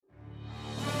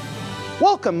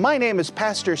Welcome, my name is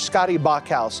Pastor Scotty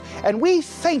Bachhaus, and we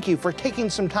thank you for taking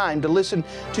some time to listen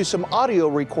to some audio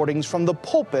recordings from the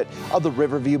pulpit of the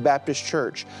Riverview Baptist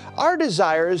Church. Our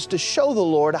desire is to show the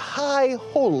Lord high,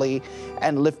 holy,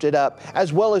 and lifted up,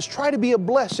 as well as try to be a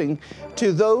blessing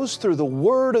to those through the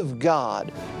Word of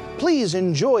God. Please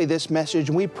enjoy this message,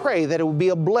 and we pray that it will be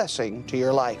a blessing to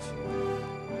your life.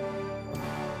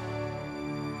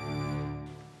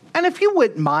 And if you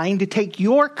wouldn't mind to take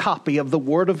your copy of the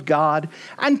Word of God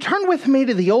and turn with me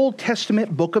to the Old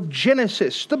Testament book of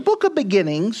Genesis, the book of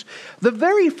beginnings, the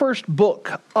very first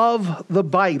book of the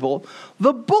Bible,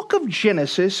 the book of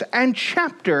Genesis and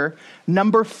chapter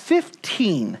number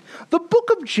 15. The book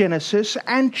of Genesis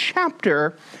and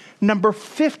chapter number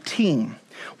 15.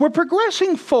 We're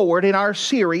progressing forward in our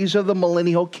series of the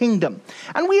Millennial Kingdom.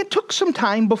 And we had took some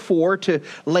time before to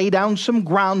lay down some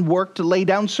groundwork, to lay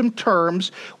down some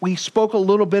terms. We spoke a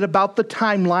little bit about the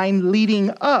timeline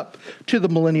leading up to the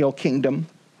Millennial Kingdom.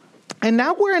 And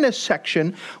now we're in a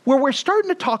section where we're starting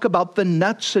to talk about the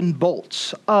nuts and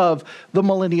bolts of the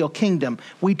Millennial Kingdom.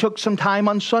 We took some time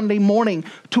on Sunday morning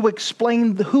to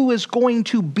explain who is going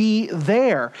to be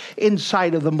there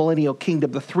inside of the Millennial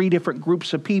Kingdom, the three different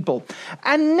groups of people.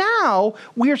 And now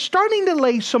we're starting to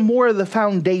lay some more of the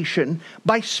foundation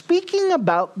by speaking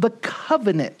about the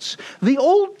covenants, the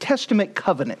Old Testament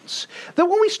covenants. That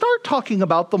when we start talking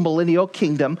about the Millennial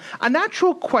Kingdom, a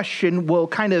natural question will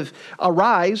kind of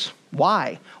arise.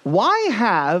 Why? Why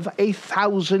have a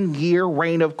 1,000-year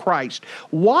reign of Christ?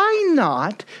 Why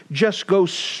not just go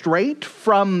straight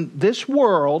from this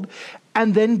world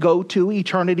and then go to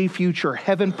eternity future,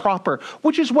 heaven proper,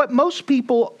 which is what most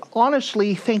people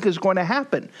honestly think is going to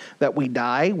happen. That we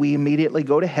die, we immediately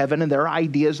go to heaven, and there are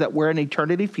ideas that we're in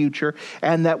eternity future,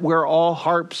 and that we're all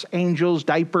harps, angels,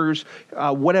 diapers,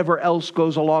 whatever else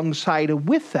goes alongside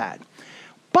with that.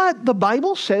 But the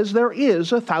Bible says there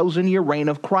is a 1,000-year reign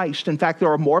of Christ. In fact,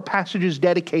 there are more passages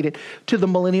dedicated to the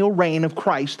millennial reign of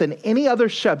Christ than any other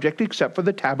subject except for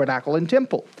the tabernacle and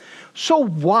temple. So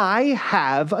why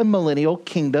have a millennial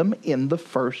kingdom in the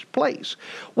first place?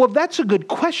 Well, that's a good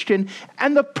question,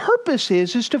 and the purpose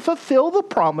is to fulfill the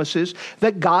promises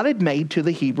that God had made to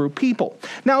the Hebrew people.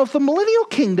 Now, if the millennial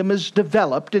kingdom is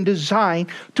developed and designed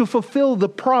to fulfill the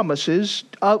promises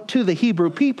to the Hebrew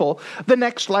people, the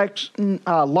next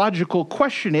logical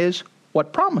question is,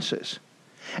 what promises?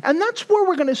 And that's where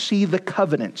we're going to see the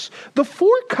covenants. The 4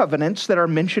 covenants that are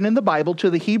mentioned in the Bible to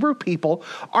the Hebrew people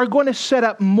are going to set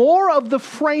up more of the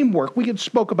framework. We had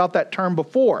spoke about that term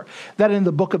before, that in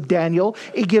the book of Daniel,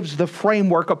 it gives the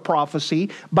framework of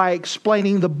prophecy by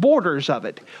explaining the borders of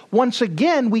it. Once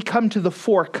again, we come to the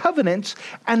 4 covenants,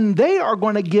 and they are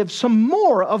going to give some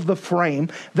more of the frame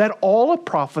that all of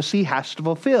prophecy has to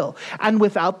fulfill. And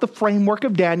without the framework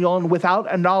of Daniel and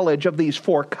without a knowledge of these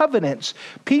 4 covenants,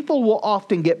 people will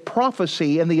often get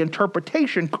prophecy and the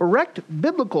interpretation, correct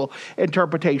biblical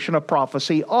interpretation of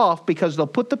prophecy, off because they'll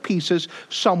put the pieces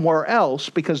somewhere else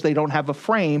because they don't have a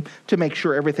frame to make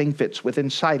sure everything fits with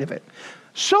inside of it.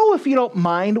 So if you don't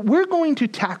mind, we're going to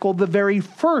tackle the very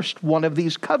first one of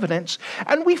these covenants,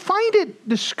 and we find it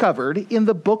discovered in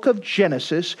the book of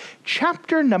Genesis,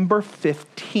 chapter number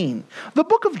 15. The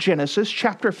book of Genesis,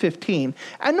 chapter 15,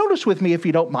 and notice with me, if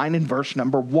you don't mind, in verse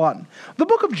number 1. The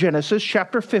book of Genesis,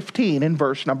 chapter 15, in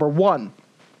verse number 1.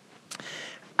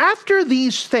 After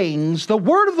these things, the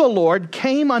word of the Lord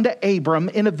came unto Abram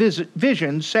in a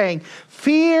vision, saying,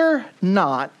 Fear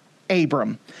not,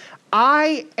 Abram.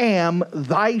 I am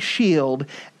thy shield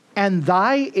and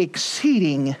thy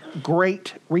exceeding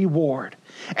great reward.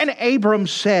 And Abram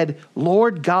said,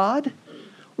 Lord God,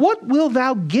 what wilt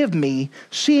thou give me,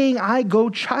 seeing I go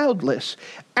childless?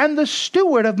 And the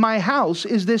steward of my house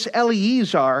is this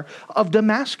Eliezer of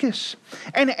Damascus.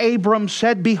 And Abram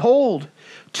said, Behold,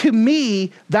 to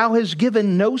me thou hast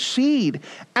given no seed,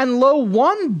 and lo,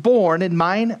 one born in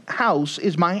mine house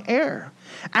is my heir.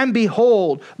 And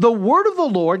behold, the word of the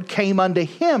Lord came unto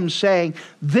him, saying,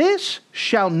 This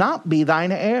shall not be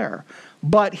thine heir,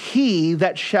 but he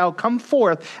that shall come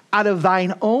forth out of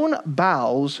thine own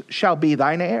bowels shall be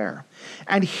thine heir.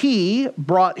 And he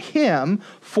brought him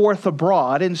forth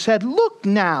abroad, and said, Look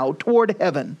now toward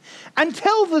heaven, and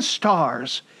tell the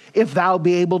stars, if thou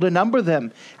be able to number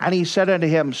them. And he said unto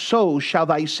him, So shall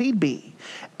thy seed be.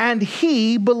 And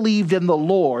he believed in the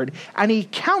Lord, and he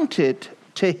counted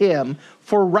to him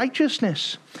for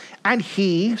righteousness. And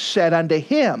he said unto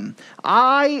him,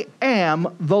 I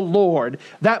am the Lord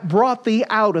that brought thee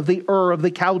out of the Ur of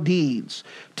the Chaldees,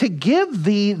 to give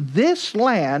thee this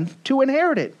land to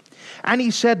inherit it. And he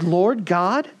said, Lord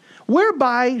God,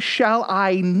 whereby shall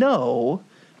I know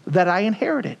that I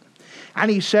inherit it? And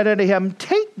he said unto him,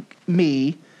 Take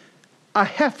me a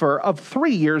heifer of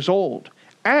 3 years old,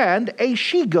 and a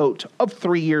she-goat of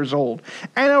 3 years old,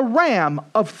 and a ram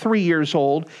of 3 years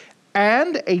old,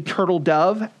 and a turtle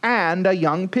dove, and a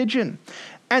young pigeon.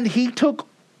 And he took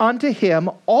unto him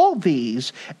all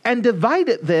these, and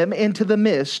divided them into the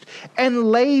midst,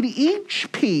 and laid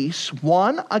each piece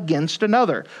one against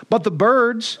another. But the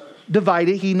birds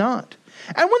divided he not.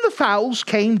 And when the fowls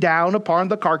came down upon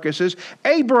the carcasses,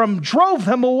 Abram drove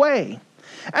them away.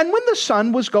 And when the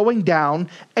sun was going down,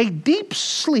 a deep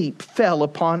sleep fell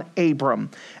upon Abram,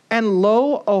 and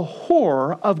lo, a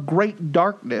horror of great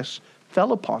darkness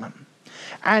fell upon him.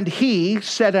 And he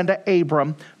said unto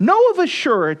Abram, Know of a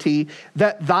surety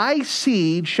that thy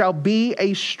seed shall be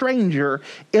a stranger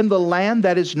in the land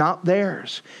that is not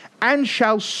theirs, and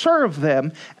shall serve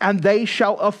them, and they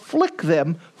shall afflict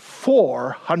them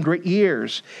 400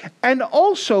 years. And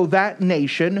also that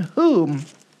nation whom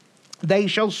they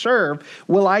shall serve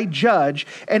will I judge,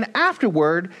 and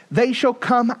afterward they shall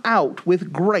come out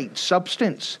with great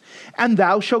substance. And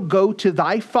thou shalt go to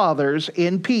thy fathers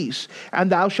in peace,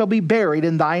 and thou shalt be buried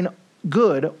in thine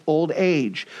good old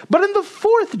age. But in the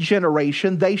 4th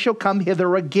generation they shall come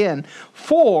hither again,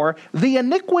 for the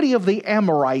iniquity of the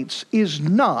Amorites is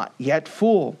not yet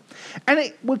full. And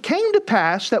it came to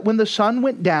pass that when the sun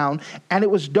went down, and it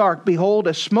was dark, behold,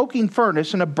 a smoking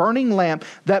furnace and a burning lamp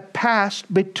that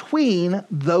passed between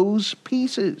those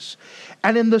pieces.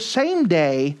 And in the same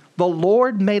day the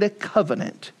Lord made a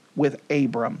covenant with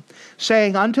Abram,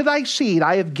 saying, Unto thy seed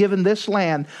I have given this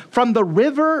land, from the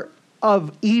river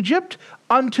of Egypt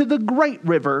unto the great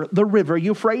river, the river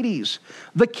Euphrates,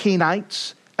 the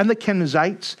Kenites, and the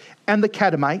Kenizzites, and the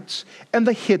Kadamites, and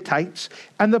the Hittites,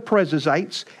 and the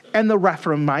Perizzites, and the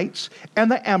Rephraimites,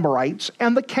 and the Amorites,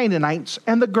 and the Canaanites,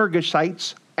 and the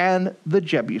Girgashites, and the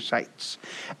Jebusites.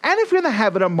 And if you're in the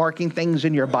habit of marking things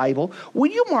in your Bible,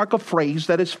 will you mark a phrase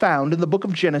that is found in the book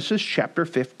of Genesis chapter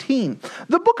 15?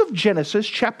 The book of Genesis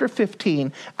chapter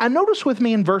 15, and notice with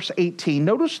me in verse 18,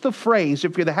 notice the phrase,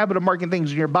 if you're in the habit of marking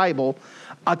things in your Bible,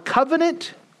 a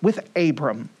covenant with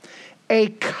Abram. A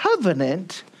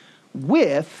covenant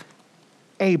with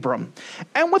Abram.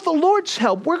 And with the Lord's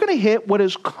help, we're going to hit what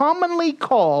is commonly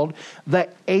called the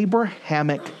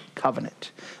Abrahamic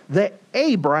Covenant. The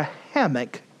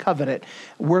Abrahamic Covenant.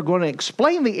 We're going to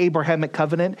explain the Abrahamic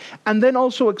Covenant and then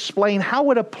also explain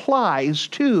how it applies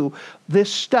to this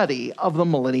study of the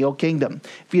millennial kingdom.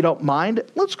 If you don't mind,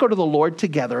 let's go to the Lord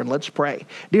together and let's pray.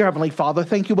 Dear Heavenly Father,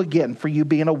 thank you again for you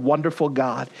being a wonderful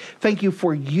God. Thank you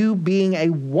for you being a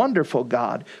wonderful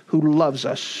God who loves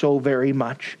us so very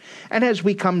much. And as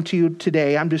we come to you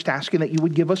today, I'm just asking that you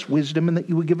would give us wisdom and that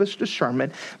you would give us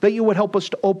discernment, that you would help us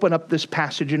to open up this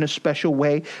passage in a special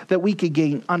way, that we could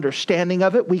gain understanding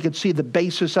of it, we could see the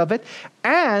basis of it,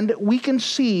 and we can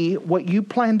see what you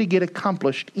plan to get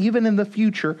accomplished even in the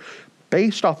future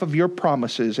based off of your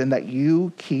promises, and that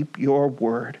you keep your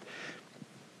word.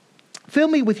 Fill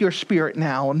me with your spirit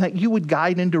now, and that you would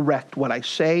guide and direct what I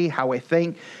say, how I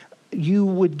think. You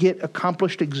would get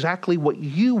accomplished exactly what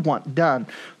you want done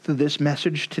through this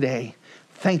message today.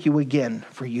 Thank you again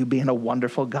for you being a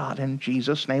wonderful God. In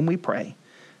Jesus' name we pray.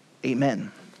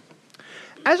 Amen.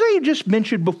 As I just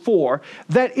mentioned before,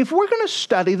 that if we're going to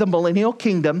study the millennial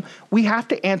kingdom, we have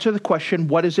to answer the question,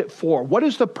 what is it for? What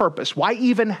is the purpose? Why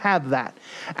even have that?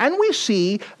 And we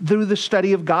see through the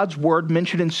study of God's word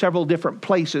mentioned in several different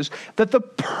places that the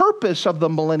purpose of the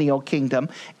millennial kingdom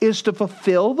is to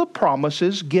fulfill the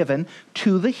promises given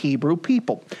to the Hebrew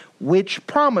people. Which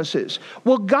promises?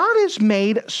 Well, God has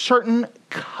made certain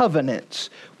covenants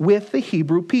with the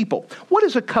Hebrew people. What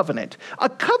is a covenant? A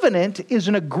covenant is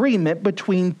an agreement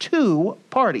between two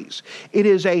parties. It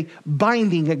is a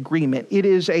binding agreement. It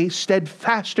is a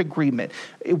steadfast agreement.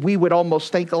 We would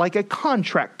almost think like a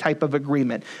contract type of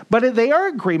agreement. But they are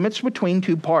agreements between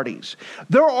two parties.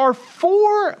 There are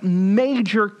 4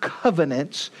 major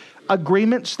covenants,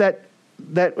 agreements that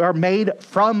are made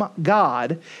from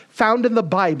God, found in the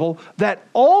Bible, that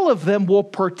all of them will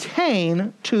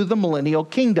pertain to the millennial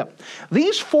kingdom.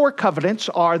 These 4 covenants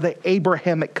are the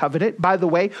Abrahamic Covenant, by the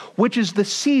way, which is the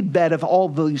seedbed of all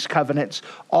these covenants.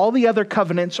 All the other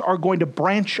covenants are going to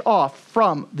branch off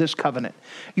from this covenant.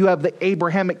 You have the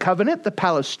Abrahamic Covenant, the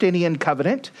Palestinian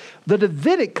Covenant, the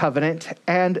Davidic Covenant,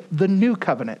 and the New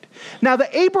Covenant. Now,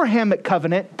 the Abrahamic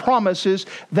Covenant promises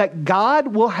that God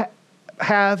will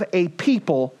have a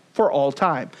people for all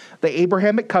time. The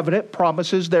Abrahamic Covenant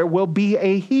promises there will be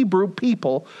a Hebrew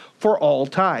people for all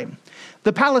time.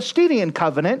 The Palestinian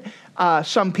Covenant,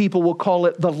 some people will call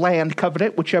it the Land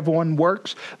Covenant, whichever one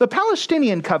works. The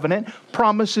Palestinian Covenant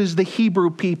promises the Hebrew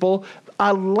people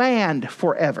a land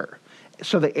forever.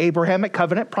 So the Abrahamic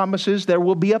Covenant promises there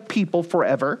will be a people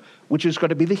forever, which is going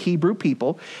to be the Hebrew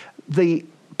people. The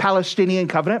Palestinian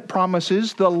Covenant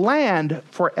promises the land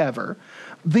forever.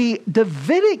 The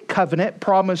Davidic Covenant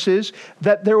promises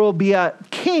that there will be a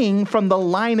king from the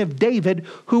line of David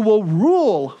who will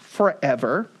rule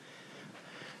forever.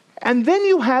 And then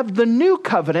you have the New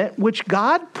Covenant, which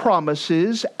God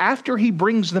promises after he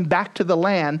brings them back to the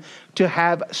land to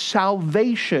have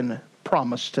salvation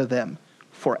promised to them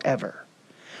forever.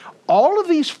 All of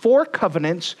these four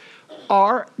covenants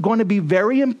are going to be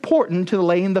very important to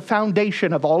laying the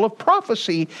foundation of all of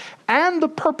prophecy and the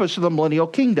purpose of the millennial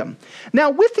kingdom. Now,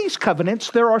 with these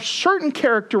covenants, there are certain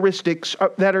characteristics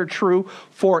that are true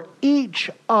for each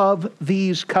of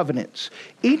these covenants.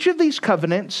 Each of these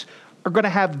covenants are going to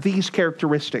have these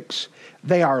characteristics.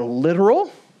 They are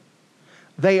literal,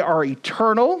 they are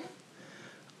eternal,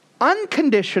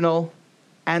 unconditional,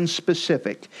 and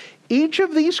specific. Each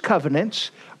of these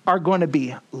covenants are going to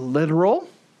be literal,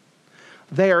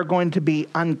 they are going to be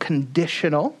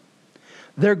unconditional,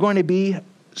 they're going to be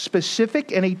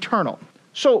specific and eternal.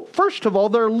 So, first of all,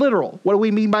 they're literal. What do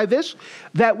we mean by this?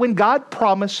 That when God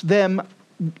promised them,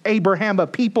 Abraham, a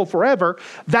people forever,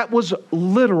 that was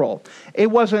literal. It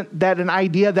wasn't that an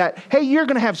idea that, hey, you're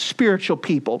going to have spiritual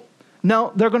people.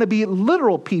 No, they're going to be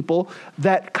literal people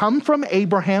that come from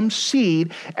Abraham's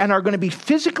seed and are going to be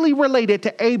physically related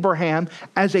to Abraham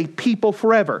as a people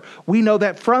forever. We know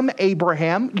that from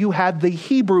Abraham, you had the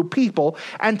Hebrew people,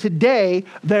 and today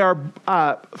they are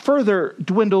further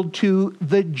dwindled to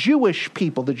the Jewish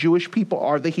people. The Jewish people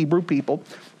are the Hebrew people.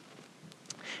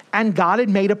 And God had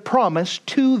made a promise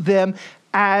to them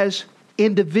as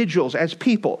individuals, as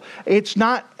people. It's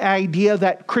not an idea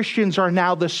that Christians are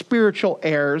now the spiritual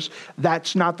heirs.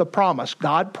 That's not the promise.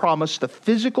 God promised the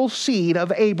physical seed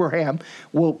of Abraham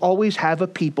will always have a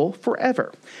people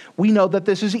forever. We know that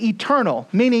this is eternal,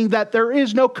 meaning that there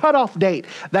is no cutoff date,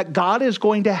 that God is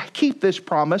going to keep this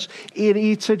promise.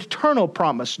 It's an eternal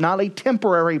promise, not a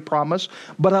temporary promise,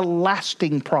 but a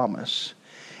lasting promise.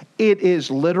 It is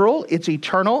literal, it's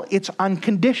eternal, it's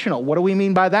unconditional. What do we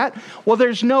mean by that? Well,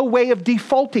 there's no way of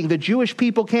defaulting. The Jewish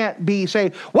people can't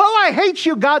say, well, I hate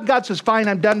you, God. God says, fine,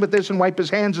 I'm done with this, and wipe his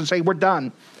hands and say, we're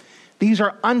done. These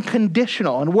are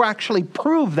unconditional, and we'll actually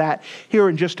prove that here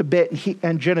in just a bit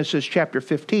in Genesis chapter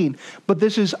 15. But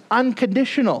this is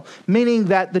unconditional, meaning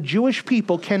that the Jewish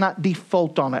people cannot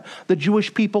default on it. The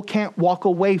Jewish people can't walk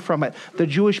away from it. The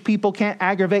Jewish people can't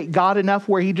aggravate God enough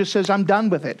where he just says, I'm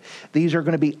done with it. These are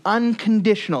going to be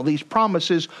unconditional. These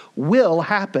promises will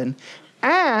happen,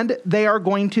 and they are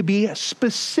going to be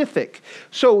specific.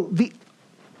 So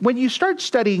when you start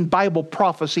studying Bible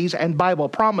prophecies and Bible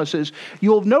promises,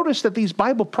 you'll notice that these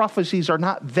Bible prophecies are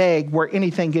not vague where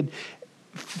anything could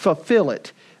fulfill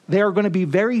it. They are going to be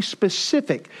very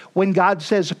specific. When God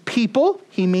says people,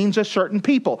 he means a certain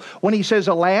people. When he says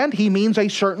a land, he means a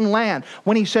certain land.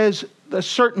 When he says a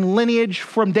certain lineage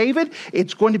from David,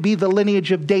 it's going to be the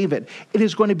lineage of David. It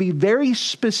is going to be very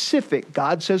specific.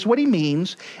 God says what he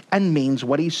means and means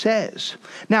what he says.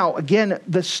 Now, again,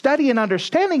 the study and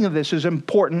understanding of this is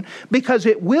important because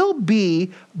it will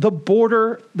be the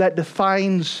border that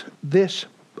defines this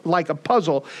like a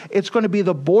puzzle. It's going to be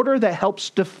the border that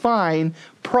helps define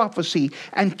prophecy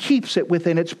and keeps it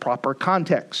within its proper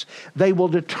context. They will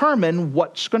determine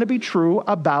what's going to be true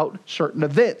about certain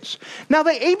events. Now,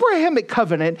 the Abrahamic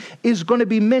Covenant is going to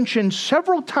be mentioned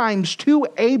several times to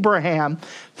Abraham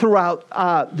throughout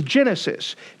the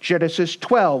Genesis. Genesis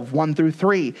 12, 1 through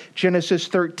 3. Genesis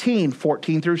 13,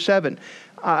 14 through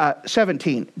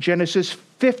 17. Genesis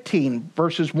 15,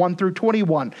 verses 1 through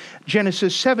 21.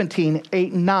 Genesis 17,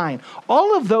 8 and 9.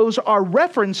 All of those are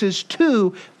references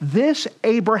to this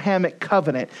Abrahamic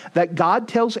covenant that God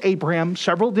tells Abraham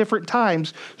several different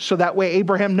times, so that way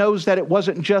Abraham knows that it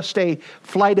wasn't just a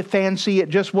flight of fancy, it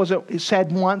just wasn't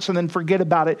said once and then forget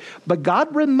about it. But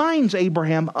God reminds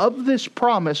Abraham of this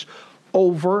promise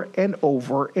over and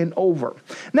over and over.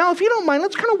 Now, if you don't mind,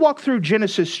 let's kind of walk through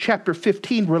Genesis chapter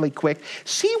 15 really quick,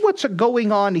 see what's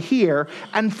going on here,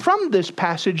 and from this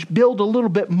passage, build a little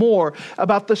bit more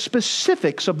about the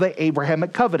specifics of the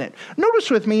Abrahamic covenant. Notice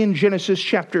with me in Genesis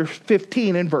chapter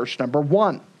 15 and verse number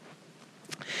 1.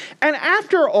 And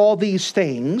after all these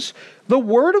things, the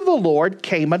word of the Lord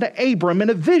came unto Abram in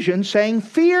a vision, saying,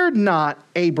 Fear not,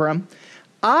 Abram,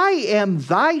 I am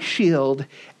thy shield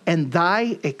and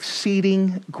thy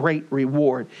exceeding great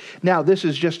reward. Now, this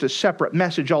is just a separate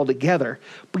message altogether.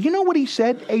 But you know what he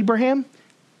said, Abraham?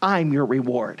 I'm your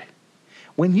reward.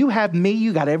 When you have me,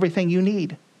 you got everything you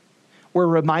need. We're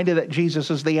reminded that Jesus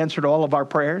is the answer to all of our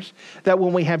prayers. That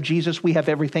when we have Jesus, we have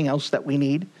everything else that we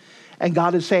need. And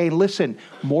God is saying, listen,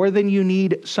 more than you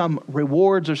need some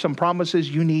rewards or some promises,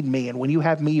 you need me. And when you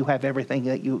have me, you have everything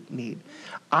that you need.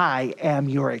 I am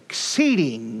your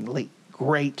exceedingly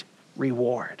great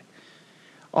reward.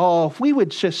 Oh, if we would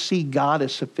just see God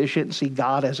as sufficient and see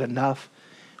God as enough,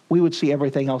 we would see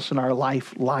everything else in our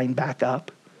life line back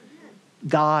up.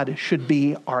 God should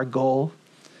be our goal.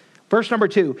 Verse number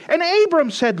 2, and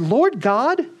Abram said, Lord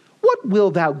God, what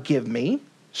wilt thou give me,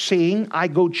 seeing I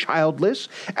go childless,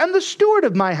 and the steward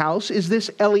of my house is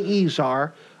this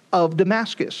Eliezer of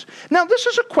Damascus? Now, this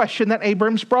is a question that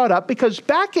Abram's brought up because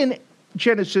back in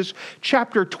Genesis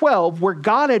chapter 12, where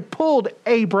God had pulled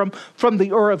Abram from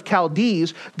the Ur of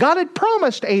Chaldees, God had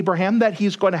promised Abraham that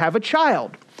he's going to have a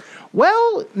child.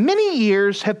 Well, many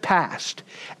years have passed.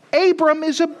 Abram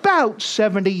is about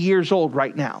 70 years old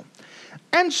right now.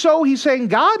 And so he's saying,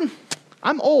 God,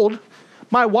 I'm old.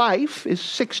 My wife is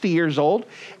 60 years old.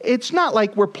 It's not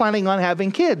like we're planning on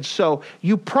having kids. So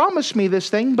you promised me this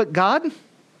thing, but God,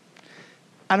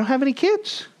 I don't have any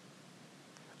kids.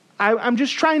 I'm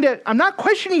just trying to, I'm not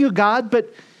questioning you, God,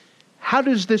 but how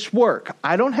does this work?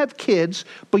 I don't have kids,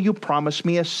 but you promised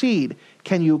me a seed.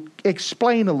 Can you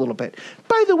explain a little bit?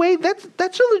 By the way, that's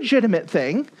a legitimate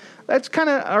thing. That's kind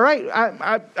of, all right,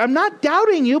 I'm not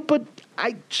doubting you, but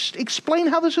I just explain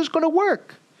how this is going to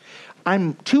work.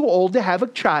 I'm too old to have a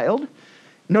child.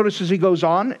 Notice as he goes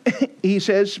on, he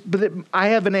says, but I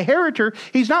have an inheritor.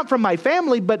 He's not from my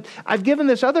family, but I've given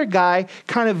this other guy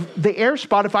kind of the heir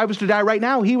spot. If I was to die right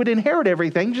now, he would inherit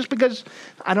everything just because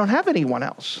I don't have anyone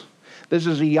else. This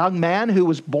is a young man who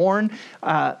was born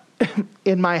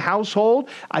in my household.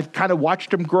 I've kind of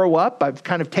watched him grow up. I've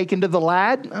kind of taken to the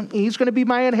lad. He's going to be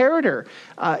my inheritor.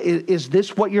 Is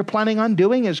this what you're planning on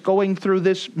doing, is going through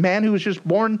this man who was just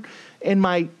born in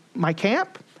my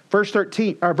camp? Verse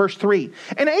 3.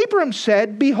 And Abram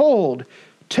said, behold,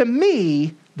 to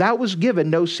me thou was given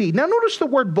no seed. Now notice the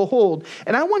word behold,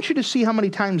 and I want you to see how many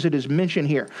times it is mentioned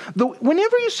here.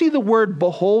 Whenever you see the word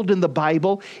behold in the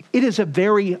Bible, it is a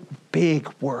very big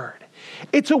word.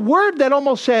 It's a word that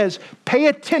almost says, pay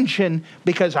attention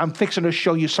because I'm fixing to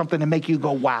show you something to make you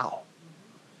go, wow.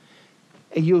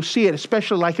 And you'll see it,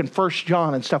 especially like in 1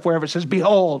 John and stuff, wherever it says,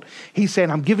 behold, he's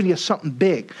saying, I'm giving you something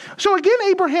big. So again,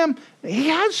 Abraham, he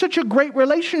had such a great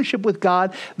relationship with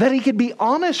God that he could be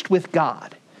honest with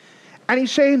God. And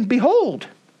he's saying, behold,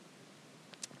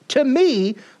 to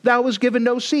me, thou was given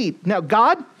no seed. Now,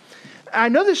 God, I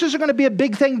know this isn't going to be a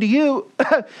big thing to you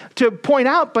to point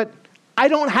out, but I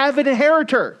don't have an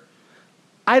inheritor.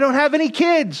 I don't have any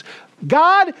kids.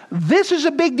 God, this is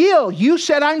a big deal. You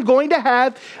said I'm going to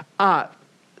have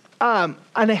an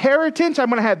inheritance. I'm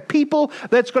going to have people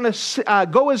that's going to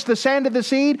go as the sand of the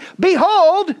sea.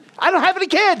 Behold, I don't have any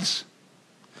kids.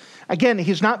 Again,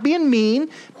 he's not being mean,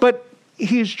 but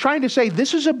he's trying to say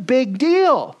this is a big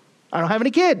deal. I don't have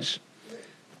any kids.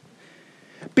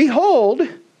 Behold,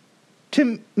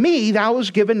 to me thou was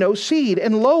given no seed,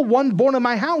 and lo, one born of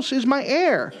my house is my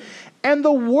heir. And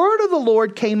the word of the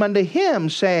Lord came unto him,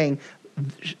 saying,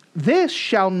 this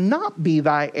shall not be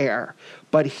thy heir,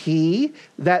 but he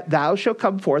that thou shalt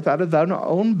come forth out of thine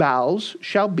own bowels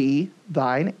shall be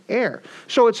thine heir.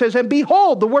 So it says, and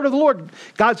behold, the word of the Lord.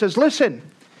 God says, listen,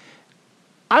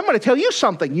 I'm going to tell you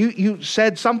something. You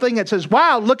said something that says,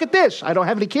 wow, look at this. I don't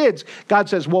have any kids. God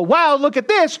says, well, wow, look at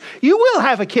this. You will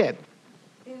have a kid.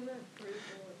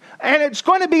 And it's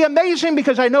going to be amazing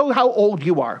because I know how old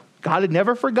you are. God had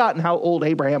never forgotten how old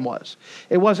Abraham was.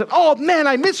 It wasn't, oh man,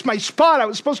 I missed my spot. I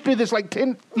was supposed to do this like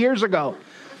 10 years ago.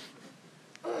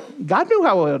 God knew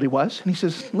how old he was. And he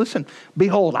says, listen,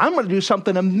 behold, I'm going to do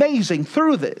something amazing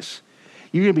through this.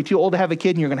 You're going to be too old to have a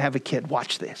kid and you're going to have a kid.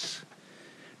 Watch this.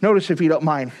 Notice if you don't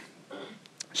mind.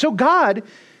 So God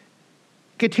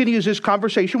continues his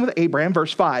conversation with Abraham,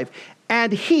 verse 5.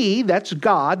 And he, that's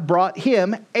God, brought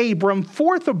him, Abram,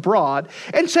 forth abroad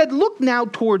and said, look now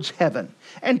towards heaven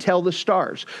and tell the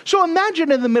stars. So imagine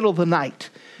in the middle of the night.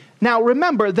 Now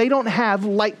remember, they don't have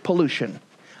light pollution.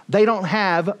 They don't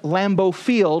have Lambeau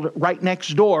Field right next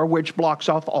door, which blocks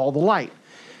off all the light.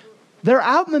 They're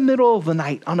out in the middle of the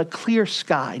night on a clear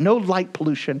sky, no light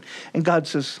pollution. And God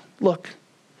says, look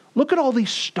at all these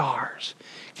stars.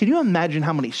 Can you imagine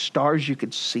how many stars you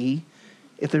could see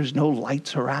if there's no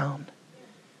lights around?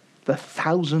 The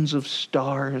thousands of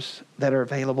stars that are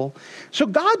available. So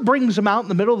God brings them out in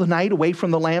the middle of the night, away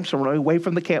from the lamps and away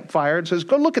from the campfire, and says,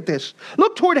 go look at this.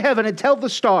 Look toward heaven and tell the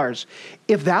stars,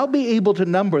 if thou be able to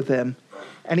number them.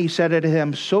 And he said unto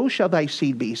him, so shall thy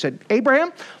seed be. He said,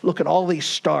 Abraham, look at all these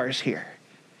stars here.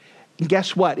 And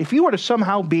guess what? If you were to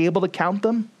somehow be able to count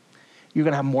them, you're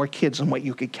going to have more kids than what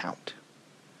you could count.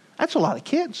 That's a lot of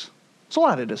kids. It's a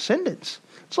lot of descendants.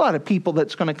 It's a lot of people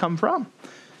that's going to come from.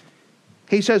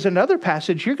 He says in another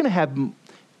passage, you're going to have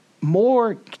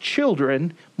more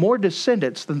children, more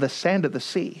descendants than the sand of the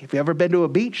sea. If you've ever been to a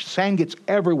beach, sand gets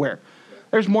everywhere.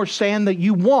 There's more sand than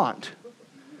you want.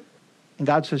 And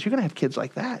God says, you're going to have kids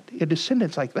like that, your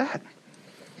descendants like that.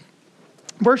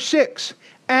 Verse 6,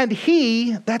 and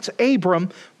he, that's Abram,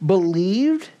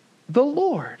 believed the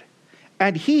Lord.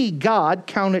 And he, God,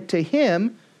 counted to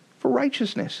him for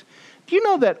righteousness. Do you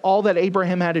know that all that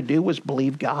Abraham had to do was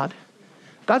believe God?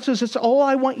 God says, it's all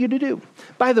I want you to do.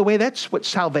 By the way, that's what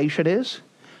salvation is.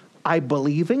 I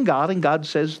believe in God, and God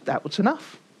says that was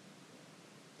enough.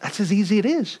 That's as easy as it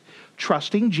is.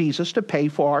 Trusting Jesus to pay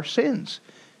for our sins.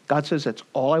 God says, that's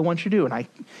all I want you to do. And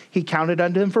he counted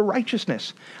unto him for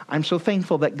righteousness. I'm so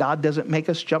thankful that God doesn't make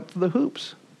us jump through the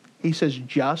hoops. He says,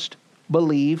 just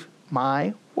believe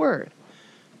my word.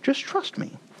 Just trust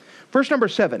me. Verse number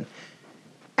 7.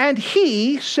 And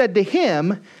he said to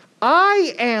him,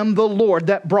 I am the Lord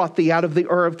that brought thee out of the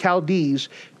Ur of Chaldees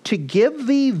to give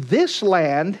thee this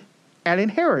land and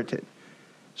inherit it.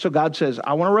 So God says,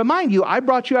 I want to remind you, I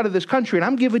brought you out of this country and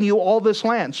I'm giving you all this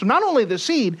land. So not only the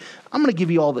seed, I'm going to give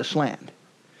you all this land.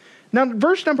 Now,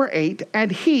 verse number 8,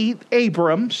 and he,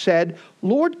 Abram, said,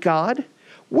 Lord God,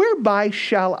 whereby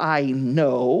shall I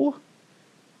know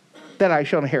that I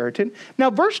shall inherit it? Now,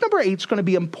 verse number 8 is going to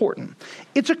be important.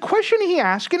 It's a question he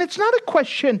asked, and it's not a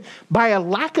question by a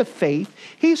lack of faith.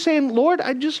 He's saying, Lord,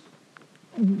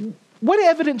 what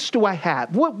evidence do I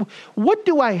have? What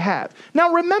do I have?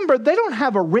 Now, remember, they don't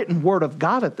have a written word of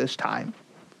God at this time.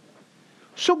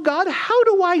 So, God, how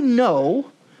do I know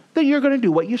that you're going to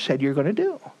do what you said you're going to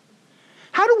do?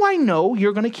 How do I know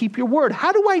you're going to keep your word?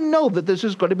 How do I know that this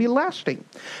is going to be lasting?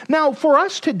 Now, for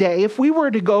us today, if we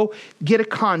were to go get a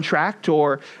contract,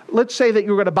 or let's say that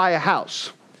you're going to buy a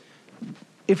house.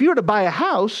 If you were to buy a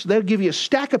house, they'll give you a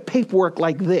stack of paperwork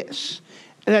like this.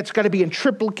 And that's got to be in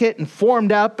triplicate and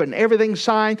formed up and everything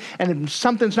signed. And if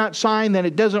something's not signed, then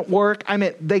it doesn't work. I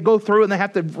mean, they go through and they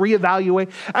have to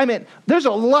reevaluate. I mean, there's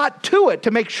a lot to it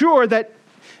to make sure that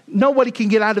nobody can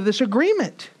get out of this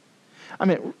agreement. I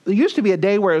mean, there used to be a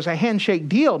day where it was a handshake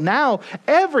deal. Now,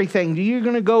 everything, you're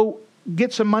going to go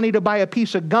get some money to buy a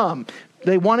piece of gum.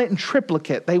 They want it in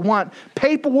triplicate. They want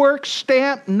paperwork,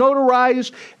 stamped,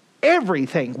 notarized,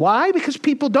 everything. Why? Because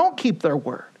people don't keep their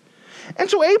word. And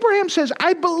so Abraham says,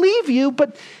 I believe you,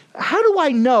 but how do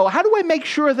I know? How do I make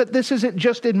sure that this isn't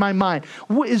just in my mind?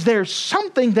 Is there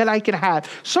something that I can have?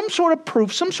 Some sort of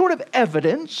proof, some sort of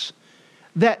evidence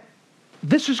that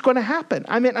this is going to happen?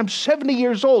 I mean, I'm 70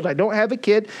 years old. I don't have a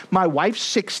kid. My wife's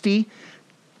 60.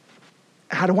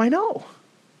 How do I know?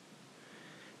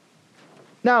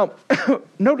 Now,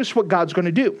 notice what God's going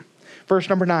to do. Verse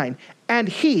number 9. And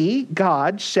he,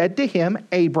 God, said to him,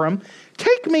 Abram,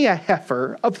 take me a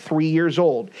heifer of 3 years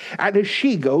old, and a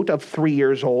she-goat of 3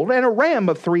 years old, and a ram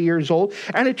of 3 years old,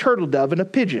 and a turtle dove and a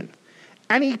pigeon.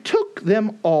 And he took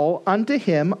them all unto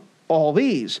him, all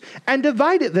these, and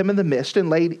divided them in the midst, and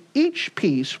laid each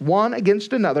piece one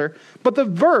against another, but the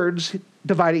birds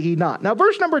divided he not. Now,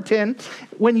 verse number 10,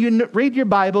 when you read your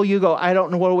Bible, you go, I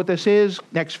don't know what this is.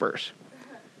 Next verse.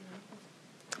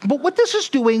 But what this is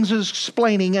doing is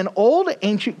explaining an old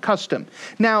ancient custom.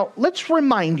 Now, let's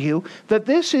remind you that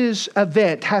this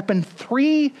event happened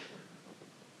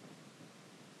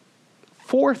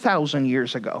 4,000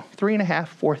 years ago. 3.5,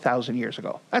 4,000 years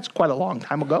ago. That's quite a long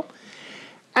time ago.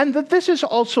 And that this is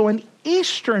also an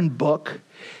Eastern book,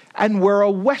 and we're a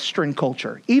Western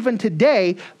culture. Even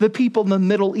today, the people in the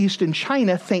Middle East and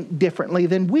China think differently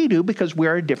than we do because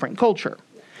we're a different culture.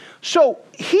 So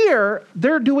here,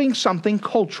 they're doing something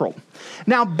cultural.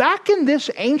 Now, back in this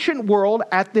ancient world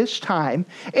at this time,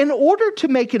 in order to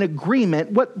make an agreement,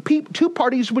 what two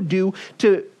parties would do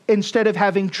to, instead of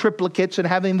having triplicates and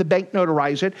having the bank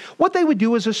notarize it, what they would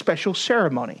do is a special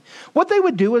ceremony. What they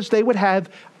would do is they would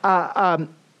have an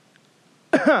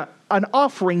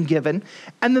offering given,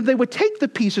 and then they would take the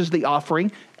pieces of the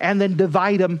offering and then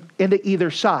divide them into either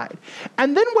side.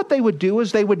 And then what they would do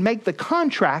is they would make the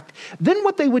contract. Then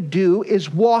what they would do is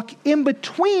walk in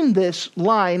between this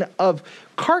line of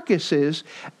carcasses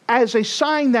as a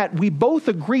sign that we both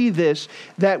agree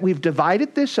that we've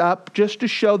divided this up just to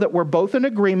show that we're both in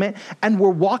agreement, and we're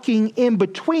walking in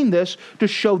between this to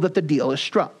show that the deal is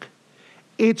struck.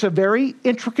 It's a very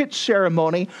intricate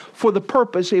ceremony for the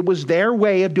purpose. It was their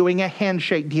way of doing a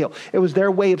handshake deal. It was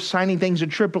their way of signing things in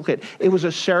triplicate. It was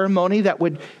a ceremony that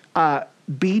would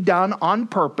be done on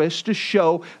purpose to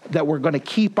show that we're going to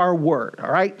keep our word.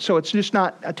 All right? So it's just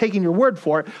not taking your word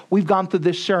for it. We've gone through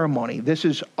this ceremony. This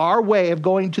is our way of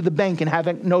going to the bank and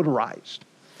having it notarized.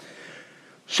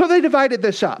 So they divided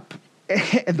this up.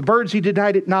 and the birds he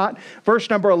denied it not. Verse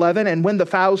number 11, and when the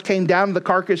fowls came down to the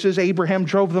carcasses, Abraham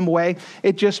drove them away.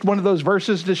 It's just one of those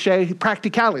verses to show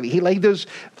practicality. He laid those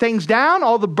things down,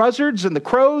 all the buzzards and the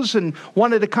crows, and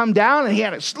wanted to come down, and he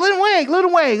had it, let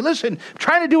away. Listen, I'm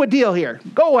trying to do a deal here.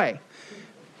 Go away.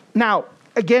 Now,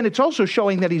 again, it's also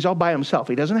showing that he's all by himself.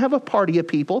 He doesn't have a party of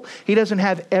people. He doesn't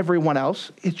have everyone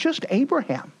else. It's just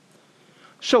Abraham.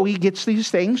 So he gets these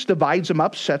things, divides them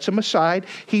up, sets them aside.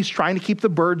 He's trying to keep the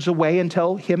birds away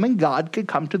until him and God could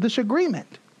come to this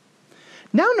agreement.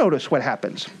 Now notice what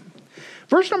happens.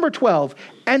 Verse number 12,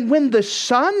 and when the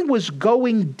sun was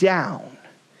going down,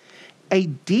 a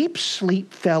deep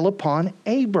sleep fell upon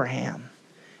Abraham.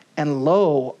 And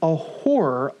lo, a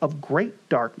horror of great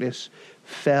darkness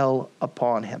fell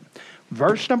upon him.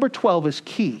 Verse number 12 is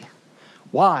key.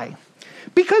 Why?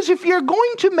 Because if you're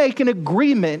going to make an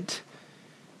agreement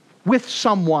with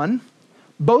someone,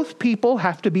 both people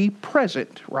have to be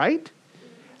present, right?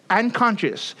 And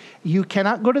conscious. You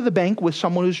cannot go to the bank with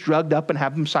someone who's drugged up and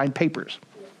have them sign papers.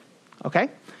 Okay?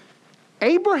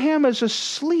 Abraham is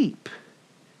asleep.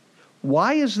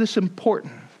 Why is this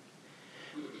important?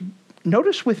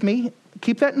 Notice with me,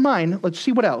 keep that in mind. Let's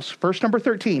see what else. Verse number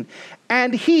 13.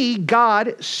 And he,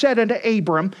 God, said unto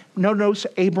Abram, notice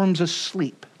Abram's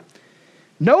asleep.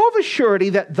 Know of a surety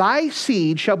that thy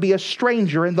seed shall be a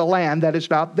stranger in the land that is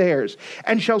not theirs,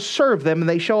 and shall serve them, and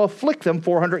they shall afflict them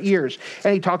 400 years.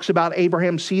 And he talks about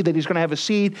Abraham's seed, that he's going to have a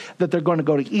seed, that they're going to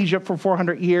go to Egypt for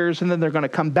 400 years, and then they're going to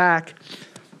come back.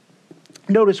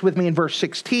 Notice with me in verse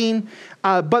 16,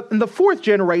 but in the fourth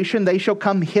generation they shall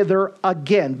come hither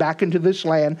again, back into this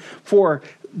land, for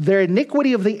their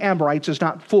iniquity of the Amorites is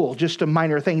not full. Just a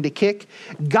minor thing to kick.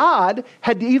 God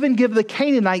had to even give the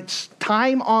Canaanites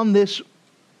time on this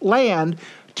land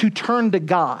to turn to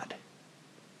God.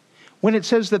 When it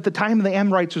says that the time of the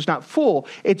Amorites was not full,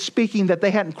 it's speaking that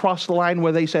they hadn't crossed the line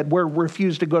where they said, we're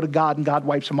refused to go to God, and God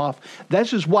wipes them off.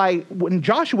 This is why in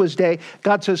Joshua's day,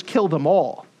 God says, kill them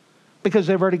all. Because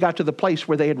they've already got to the place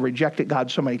where they had rejected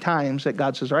God so many times that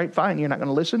God says, all right, fine, you're not going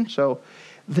to listen. So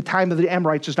the time of the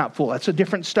Amorites is not full. That's a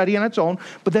different study on its own,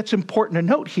 but that's important to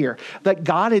note here, that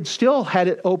God had still had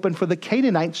it open for the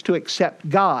Canaanites to accept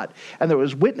God. And there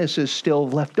was witnesses still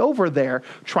left over there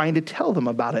trying to tell them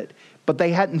about it. But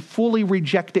they hadn't fully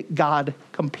rejected God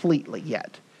completely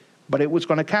yet. But it was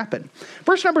going to happen.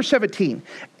 Verse number 17,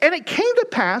 and it came to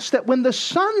pass that when the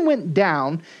sun went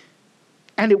down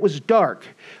and it was dark,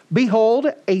 behold,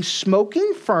 a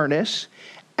smoking furnace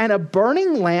and a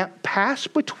burning lamp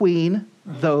passed between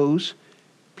those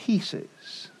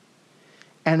pieces.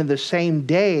 And in the same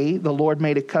day, the Lord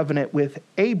made a covenant with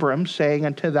Abram, saying,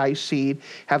 unto thy seed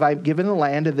have I given the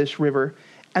land of this river.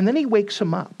 And then he wakes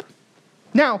him up.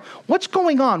 Now, what's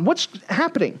going on? What's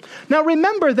happening? Now,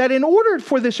 remember that in order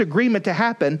for this agreement to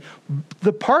happen,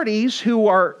 the parties who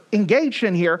are engaged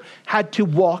in here had to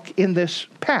walk in this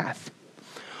path.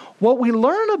 What we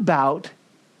learn about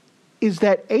is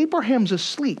that Abraham's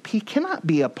asleep. He cannot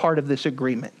be a part of this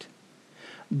agreement.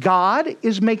 God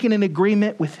is making an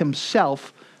agreement with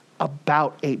himself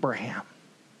about Abraham.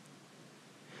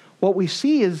 What we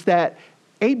see is that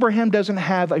Abraham doesn't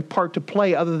have a part to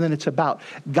play other than it's about.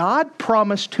 God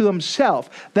promised to himself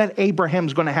that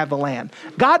Abraham's going to have the land.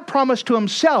 God promised to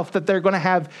himself that they're going to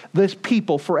have this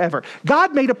people forever.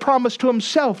 God made a promise to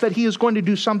himself that he is going to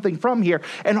do something from here.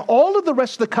 And all of the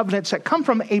rest of the covenants that come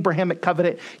from Abrahamic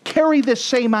Covenant carry this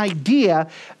same idea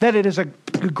that it is an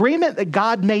agreement that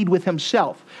God made with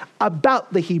himself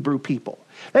about the Hebrew people.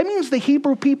 That means the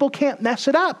Hebrew people can't mess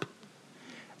it up.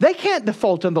 They can't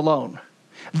default on the loan.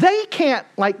 They can't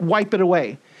wipe it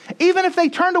away. Even if they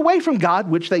turned away from God,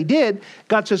 which they did,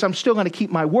 God says, I'm still going to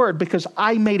keep my word because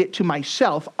I made it to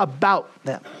myself about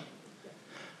them.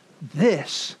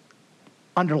 This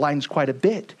underlines quite a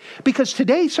bit. Because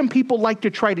today some people like to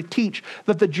try to teach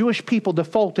that the Jewish people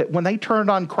defaulted when they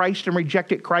turned on Christ and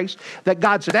rejected Christ, that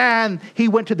God said, and he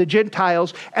went to the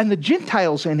Gentiles and the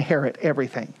Gentiles inherit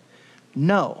everything.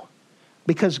 No.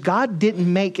 Because God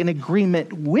didn't make an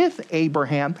agreement with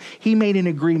Abraham. He made an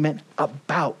agreement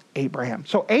about Abraham.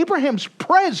 So Abraham's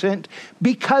present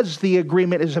because the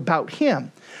agreement is about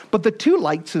him. But the two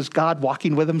lights is God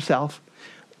walking with himself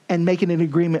and making an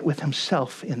agreement with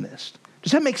himself in this.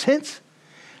 Does that make sense?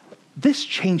 This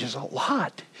changes a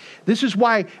lot. This is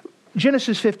why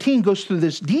Genesis 15 goes through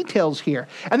these details here.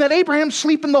 And that Abraham's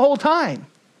sleeping the whole time.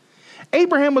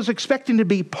 Abraham was expecting to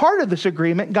be part of this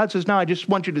agreement. God says, no, I just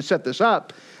want you to set this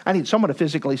up. I need someone to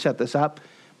physically set this up.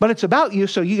 But it's about you,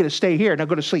 so you got to stay here. Now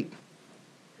go to sleep.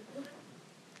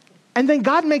 And then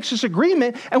God makes this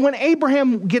agreement. And when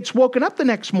Abraham gets woken up the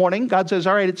next morning, God says,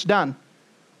 all right, it's done.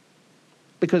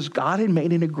 because God had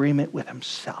made an agreement with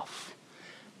himself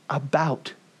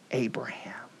about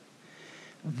Abraham.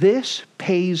 This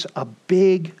plays a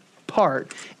big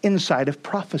part inside of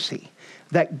prophecy,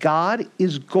 that God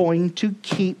is going to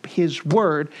keep his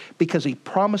word because he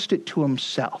promised it to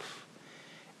himself.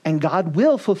 And God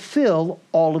will fulfill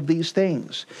all of these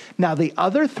things. Now, the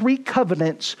other three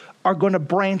covenants are going to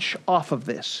branch off of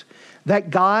this. That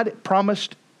God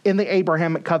promised in the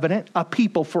Abrahamic covenant a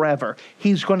people forever.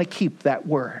 He's going to keep that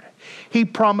word. He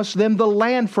promised them the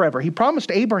land forever. He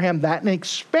promised Abraham that and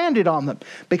expanded on them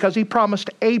because he promised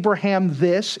Abraham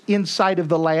this inside of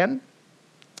the land.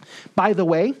 By the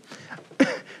way,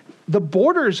 the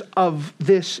borders of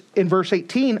this, in verse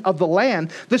 18, of the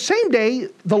land, the same day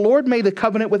the Lord made a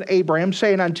covenant with Abraham,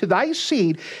 saying, unto thy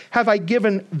seed have I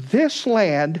given this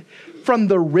land from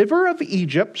the river of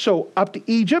Egypt, so up to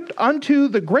Egypt, unto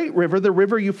the great river, the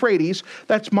river Euphrates,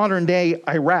 that's modern day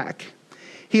Iraq.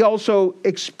 He also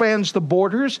expands the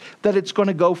borders, that it's going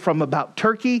to go from about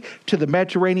Turkey to the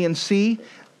Mediterranean Sea.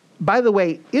 By the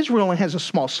way, Israel only has a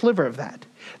small sliver of that.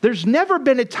 There's never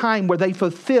been a time where they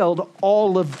fulfilled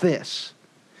all of this.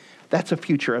 That's a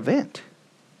future event.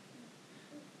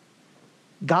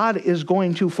 God is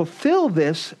going to fulfill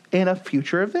this in a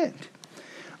future event.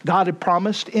 God had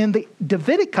promised in the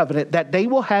Davidic covenant that they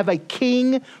will have a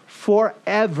king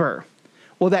forever.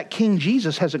 Well, that King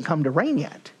Jesus hasn't come to reign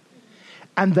yet.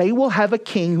 And they will have a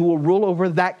king who will rule over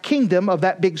that kingdom of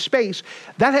that big space.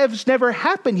 That has never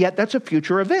happened yet. That's a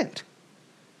future event.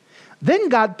 Then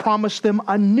God promised them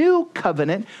a new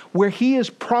covenant where he has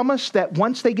promised that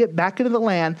once they get back into the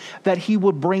land, that he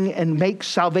will bring and make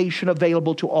salvation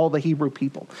available to all the Hebrew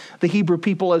people. The Hebrew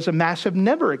people as a mass have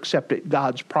never accepted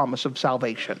God's promise of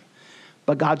salvation.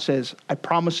 But God says, I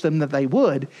promised them that they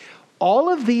would.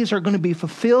 All of these are going to be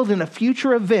fulfilled in a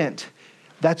future event.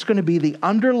 That's going to be the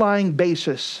underlying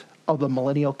basis of the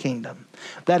millennial kingdom.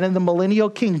 That in the millennial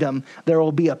kingdom, there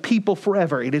will be a people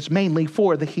forever. It is mainly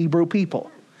for the Hebrew people.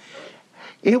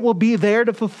 It will be there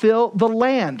to fulfill the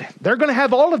land. They're going to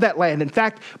have all of that land. In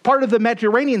fact, part of the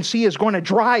Mediterranean Sea is going to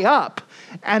dry up,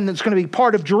 and it's going to be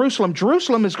part of Jerusalem.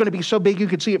 Jerusalem is going to be so big you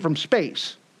could see it from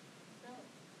space.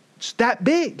 It's that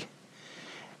big.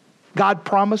 God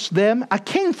promised them a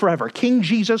king forever. King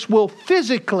Jesus will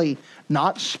physically,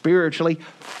 not spiritually,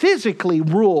 physically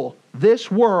rule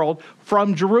this world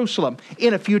from Jerusalem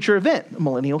in a future event, the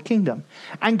millennial kingdom.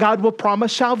 And God will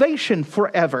promise salvation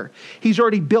forever. He's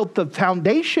already built the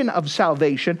foundation of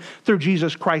salvation through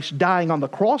Jesus Christ dying on the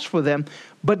cross for them.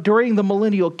 But during the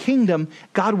millennial kingdom,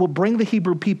 God will bring the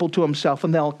Hebrew people to himself,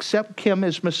 and they'll accept him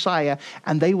as Messiah,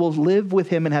 and they will live with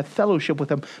him and have fellowship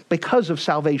with him because of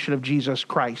salvation of Jesus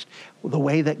Christ, the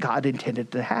way that God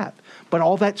intended to have. But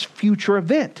all that's future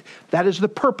event. That is the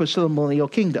purpose of the millennial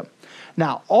kingdom.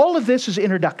 Now, all of this is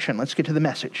introduction. Let's get to the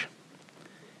message.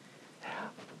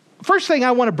 First thing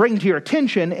I want to bring to your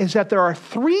attention is that there are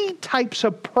three types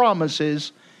of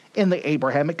promises in the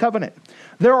Abrahamic covenant.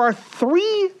 There are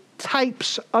three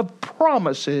types of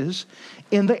promises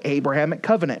in the Abrahamic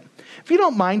covenant. If you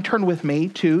don't mind, turn with me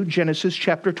to Genesis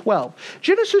chapter 12.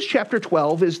 Genesis chapter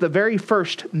 12 is the very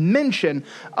first mention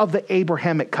of the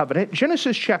Abrahamic covenant.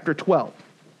 Genesis chapter 12.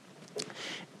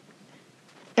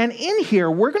 And in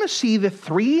here, we're going to see the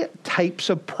three types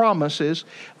of promises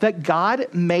that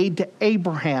God made to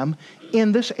Abraham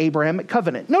in this Abrahamic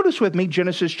covenant. Notice with me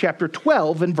Genesis chapter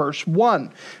 12 and verse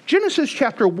 1. Genesis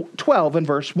chapter 12 and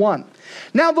verse 1.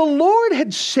 Now the Lord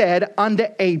had said unto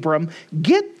Abram,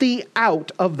 get thee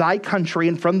out of thy country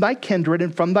and from thy kindred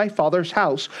and from thy father's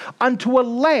house unto a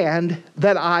land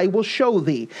that I will show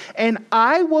thee, and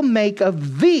I will make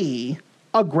of thee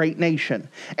a great nation,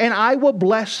 and I will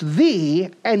bless thee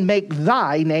and make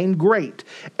thy name great,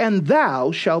 and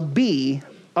thou shalt be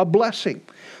a blessing.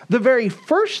 The very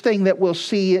first thing that we'll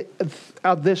see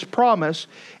of this promise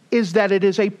is that it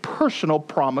is a personal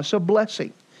promise of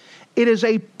blessing. It is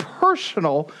a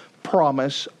personal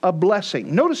promise of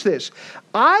blessing. Notice this,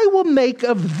 I will make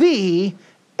of thee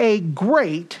a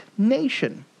great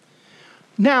nation.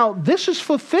 Now, this is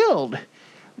fulfilled,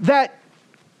 that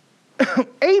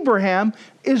Abraham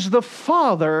is the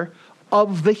father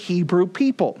of the Hebrew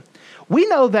people. We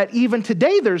know that even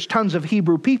today there's tons of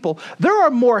Hebrew people. There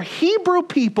are more Hebrew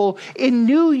people in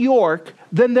New York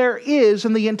than there is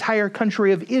in the entire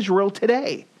country of Israel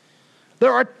today.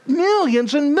 There are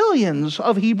millions and millions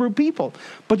of Hebrew people.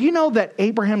 But you know that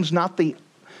Abraham's not the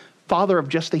father of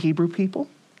just the Hebrew people?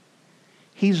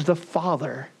 He's the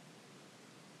father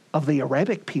of the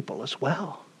Arabic people as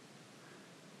well.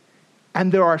 And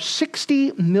there are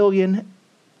 60 million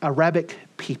Arabic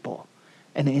people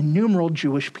and innumerable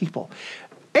Jewish people.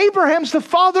 Abraham's the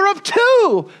father of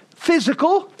two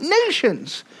physical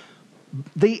nations.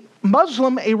 The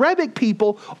Muslim Arabic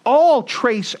people all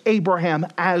trace Abraham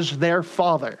as their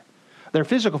father. Their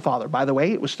physical father, by the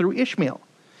way, it was through Ishmael.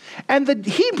 And the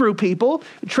Hebrew people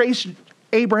traced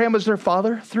Abraham as their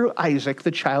father through Isaac,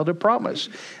 the child of promise.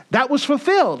 That was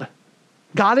fulfilled.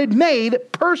 God had made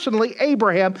personally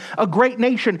Abraham a great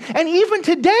nation. And even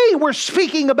today we're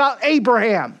speaking about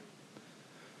Abraham.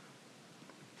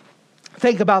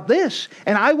 Think about this.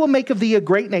 And I will make of thee a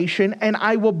great nation, and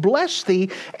I will bless thee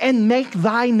and make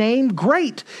thy name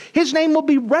great. His name will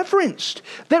be reverenced.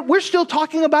 That we're still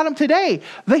talking about him today.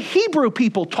 The Hebrew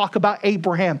people talk about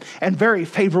Abraham in very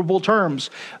favorable terms.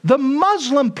 The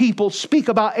Muslim people speak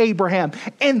about Abraham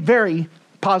in very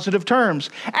positive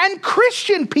terms. And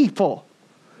Christian people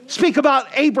speak about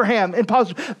Abraham in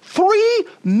positive. 3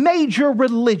 major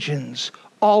religions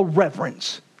all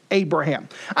reverence Abraham.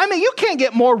 I mean, you can't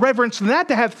get more reverence than that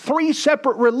to have 3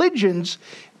 separate religions,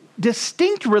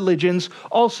 distinct religions,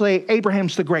 all say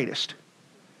Abraham's the greatest.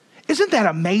 Isn't that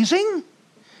amazing?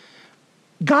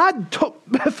 God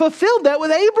fulfilled that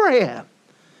with Abraham.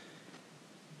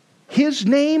 His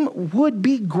name would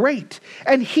be great,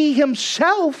 and he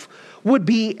himself would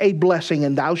be a blessing,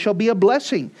 and thou shalt be a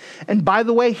blessing. And by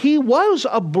the way, he was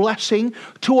a blessing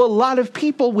to a lot of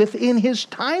people within his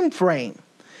time frame.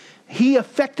 He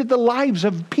affected the lives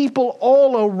of people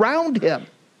all around him.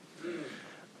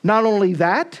 Not only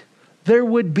that, there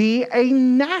would be a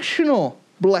national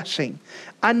blessing.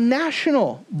 A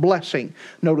national blessing.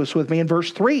 Notice with me in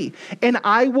verse 3. And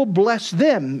I will bless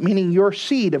them, meaning your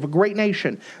seed of a great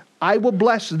nation. I will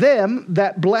bless them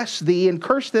that bless thee, and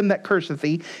curse them that curseth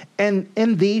thee. And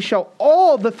in thee shall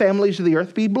all the families of the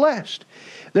earth be blessed.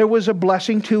 There was a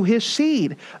blessing to his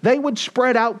seed. They would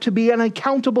spread out to be an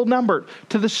uncountable number,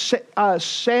 to the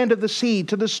sand of the sea,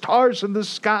 to the stars of the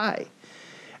sky.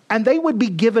 And they would be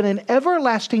given an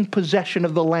everlasting possession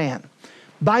of the land.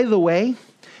 By the way,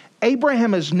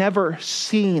 Abraham has never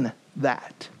seen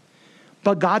that.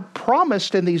 But God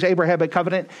promised in these Abrahamic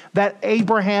covenant that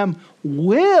Abraham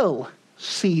will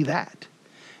see that.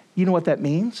 You know what that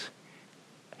means?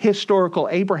 Historical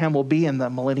Abraham will be in the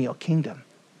millennial kingdom.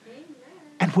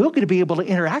 And we're going to be able to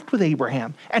interact with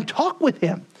Abraham and talk with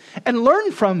him and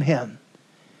learn from him.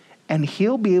 And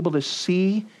he'll be able to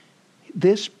see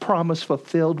this promise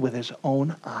fulfilled with his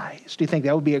own eyes. Do you think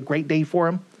that would be a great day for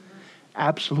him?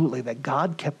 Absolutely, that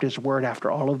God kept his word after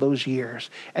all of those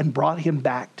years and brought him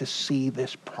back to see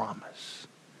this promise.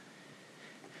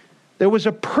 There was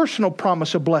a personal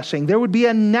promise of blessing. There would be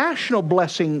a national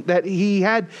blessing that he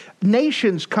had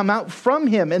nations come out from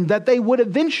him and that they would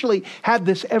eventually have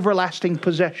this everlasting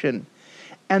possession.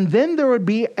 And then there would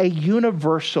be a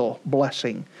universal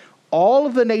blessing. All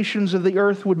of the nations of the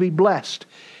earth would be blessed.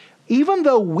 Even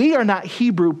though we are not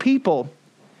Hebrew people,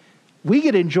 we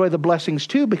get to enjoy the blessings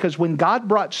too, because when God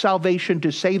brought salvation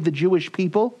to save the Jewish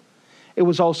people, it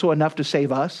was also enough to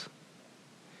save us.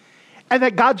 And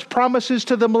that God's promises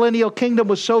to the millennial kingdom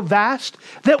was so vast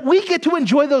that we get to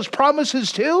enjoy those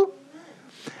promises too.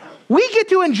 We get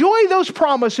to enjoy those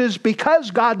promises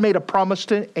because God made a promise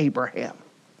to Abraham.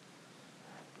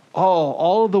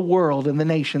 All of the world and the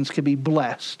nations can be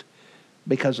blessed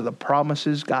because of the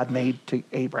promises God made to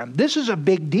Abraham. This is a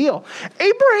big deal.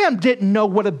 Abraham didn't know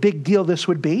what a big deal this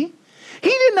would be. He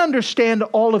didn't understand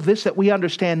all of this that we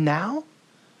understand now.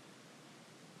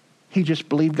 He just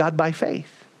believed God by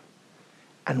faith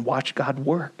and watched God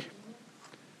work.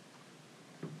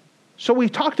 So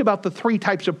we've talked about the 3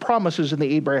 types of promises in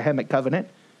the Abrahamic covenant.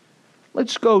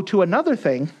 Let's go to another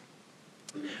thing.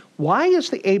 Why is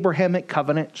the Abrahamic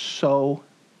covenant so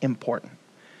important?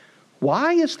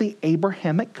 Why is the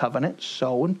Abrahamic covenant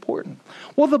so important?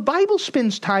 Well, the Bible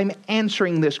spends time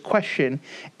answering this question,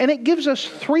 and it gives us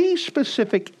 3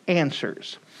 specific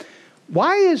answers.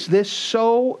 Why is this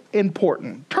so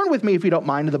important? Turn with me, if you don't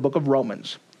mind, to the book of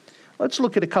Romans. Let's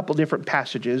look at a couple different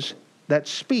passages that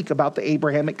speak about the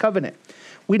Abrahamic covenant.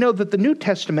 We know that the New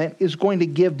Testament is going to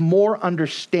give more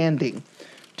understanding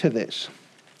to this.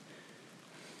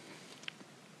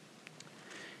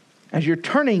 As you're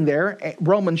turning there,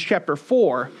 Romans chapter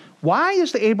 4, why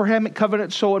is the Abrahamic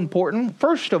covenant so important?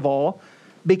 First of all,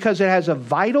 because it has a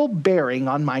vital bearing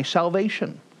on my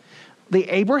salvation. The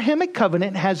Abrahamic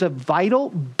covenant has a vital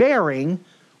bearing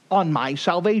on my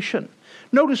salvation.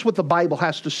 Notice what the Bible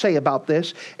has to say about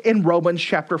this in Romans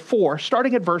chapter 4,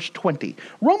 starting at verse 20.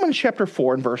 Romans chapter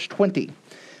 4 and verse 20.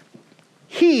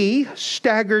 He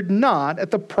staggered not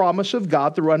at the promise of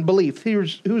God through unbelief.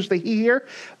 Who's the he here?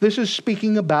 This is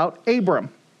speaking about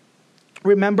Abram.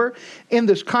 Remember, in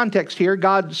this context here,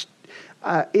 God's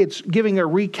it's giving a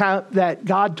recount that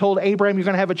God told Abraham, you're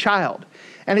going to have a child.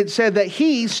 And it said that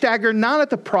he staggered not at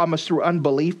the promise through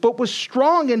unbelief, but was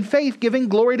strong in faith, giving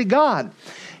glory to God.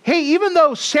 Hey, even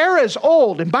though Sarah's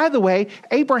old, and by the way,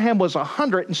 Abraham was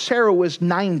 100 and Sarah was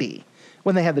 90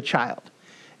 when they had the child.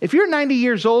 If you're 90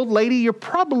 years old, lady, you're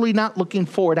probably not looking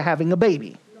forward to having a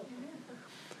baby.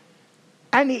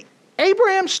 And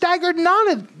Abraham staggered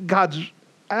not at God's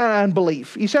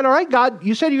unbelief. He said, all right, God,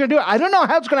 you said you're going to do it. I don't know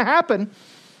how it's going to happen,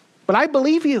 but I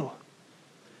believe you.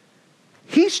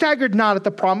 He staggered not at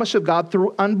the promise of God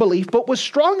through unbelief, but was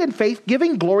strong in faith,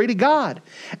 giving glory to God,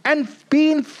 and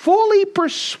being fully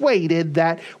persuaded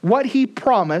that what he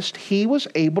promised, he was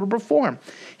able to perform.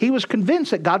 He was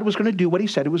convinced that God was going to do what he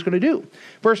said he was going to do.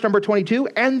 Verse number 22,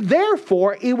 and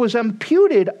therefore it was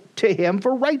imputed to him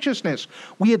for righteousness.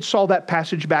 We had saw that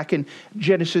passage back in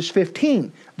Genesis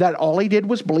 15, that all he did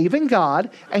was believe in God,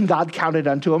 and God counted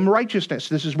unto him righteousness.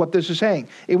 This is what this is saying.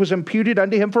 It was imputed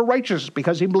unto him for righteousness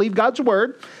because he believed God's word.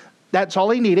 That's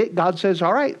all he needed. God says,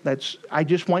 all right, I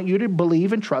just want you to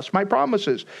believe and trust my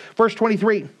promises. Verse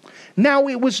 23, now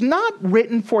it was not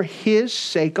written for his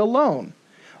sake alone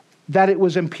that it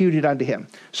was imputed unto him.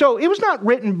 So it was not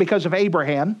written because of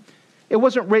Abraham. It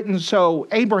wasn't written so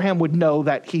Abraham would know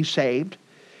that he's saved.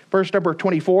 Verse number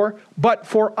 24, but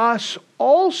for us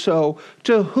also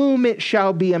to whom it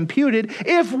shall be imputed,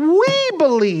 if we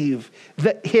believe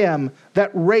that him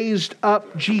that raised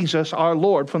up Jesus our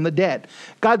Lord from the dead.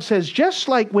 God says, just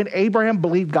like when Abraham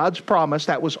believed God's promise,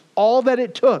 that was all that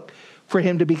it took for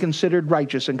him to be considered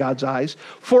righteous in God's eyes.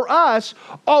 For us,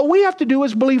 all we have to do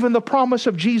is believe in the promise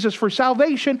of Jesus for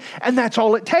salvation, and that's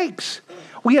all it takes.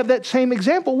 We have that same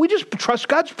example. We just trust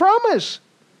God's promise.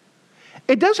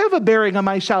 It does have a bearing on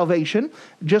my salvation,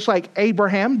 just like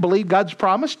Abraham believed God's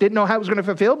promise, didn't know how it was going to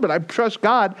fulfill, but I trust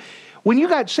God. When you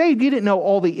got saved, you didn't know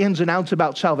all the ins and outs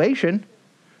about salvation.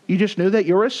 You just knew that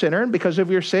you're a sinner, and because of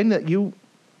your sin that you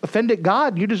offended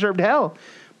God, you deserved hell.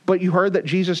 But you heard that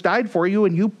Jesus died for you,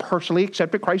 and you personally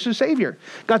accepted Christ as Savior.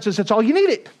 God says that's all you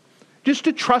needed, just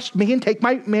to trust me and take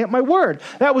my word.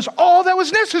 That was all that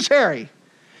was necessary.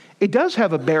 It does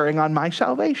have a bearing on my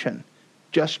salvation,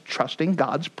 just trusting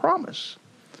God's promise.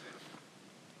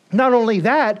 Not only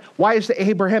that, why is the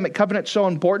Abrahamic Covenant so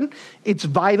important? It's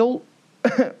vital.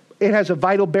 It has a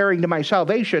vital bearing to my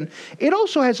salvation. It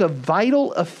also has a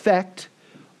vital effect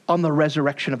on the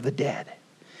resurrection of the dead.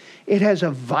 It has a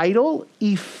vital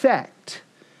effect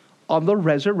on the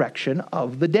resurrection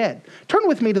of the dead. Turn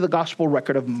with me to the gospel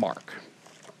record of Mark.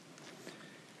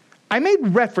 I made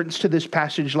reference to this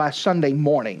passage last Sunday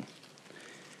morning.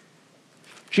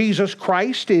 Jesus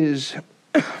Christ is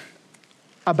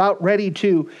about ready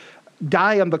to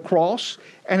die on the cross.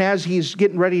 And as he's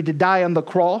getting ready to die on the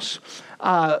cross,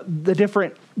 the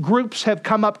different groups have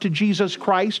come up to Jesus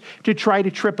Christ to try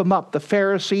to trip him up. The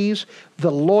Pharisees,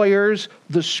 the lawyers,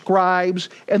 the scribes,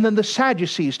 and then the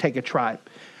Sadducees take a tribe.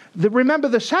 Remember,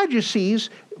 the Sadducees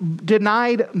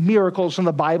denied miracles in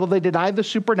the Bible. They denied the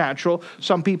supernatural.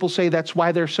 Some people say that's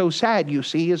why they're so sad, you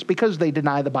see, is because they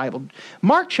deny the Bible.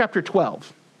 Mark chapter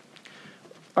 12.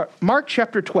 Mark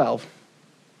chapter 12.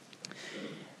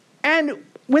 And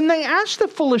when they asked the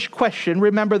foolish question,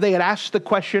 remember they had asked the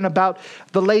question about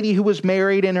the lady who was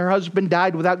married and her husband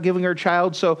died without giving her a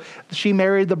child. So she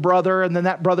married the brother, and then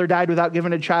that brother died without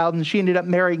giving a child, and she ended up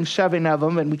marrying 7 of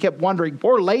them. And we kept wondering,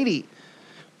 poor lady,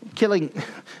 killing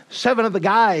 7 of the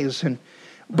guys.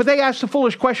 But they asked the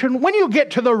foolish question, when you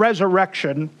get to the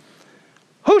resurrection,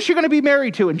 who's she going to be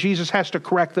married to? And Jesus has to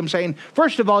correct them, saying,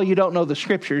 first of all, you don't know the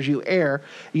scriptures, you err.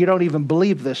 You don't even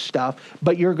believe this stuff.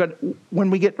 But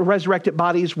when we get resurrected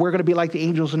bodies, we're going to be like the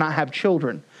angels and not have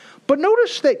children. But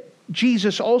notice that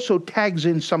Jesus also tags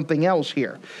in something else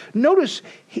here. Notice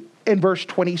in verse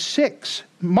 26,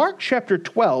 Mark chapter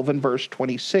 12 and verse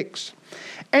 26.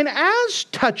 And as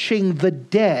touching the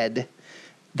dead,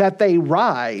 that they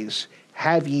rise,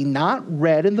 have ye not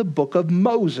read in the book of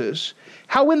Moses,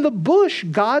 how in the bush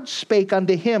God spake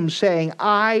unto him, saying,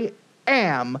 I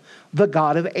am the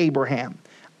God of Abraham,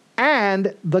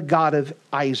 and the God of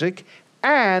Isaac,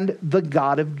 and the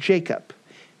God of Jacob.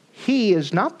 He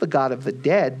is not the God of the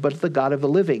dead, but the God of the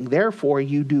living. Therefore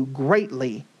you do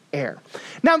greatly err.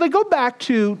 Now they go back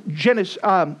to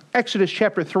Exodus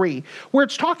chapter 3, where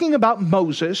it's talking about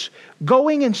Moses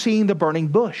going and seeing the burning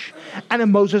bush. And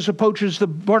when Moses approaches the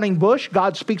burning bush,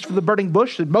 God speaks to the burning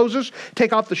bush, said, Moses,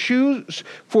 take off the shoes,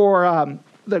 for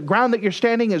the ground that you're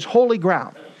standing is holy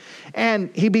ground.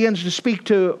 And he begins to speak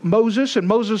to Moses, and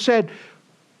Moses said,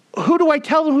 who do I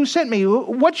tell them who sent me?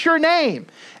 What's your name?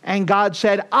 And God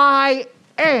said, I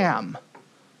am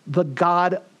the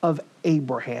God of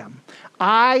Abraham.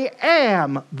 I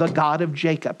am the God of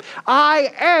Jacob.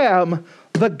 I am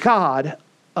the God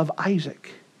of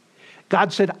Isaac.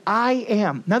 God said, I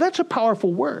am. Now that's a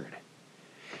powerful word.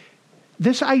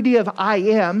 This idea of I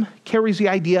am carries the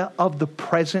idea of the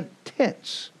present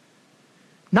tense.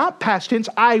 Not past tense.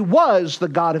 I was the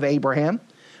God of Abraham.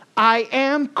 I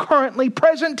am currently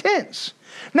present tense.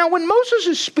 Now when Moses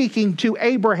is speaking to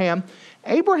Abraham,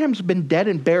 Abraham's been dead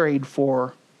and buried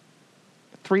for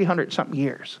 300-something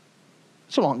years.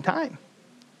 It's a long time.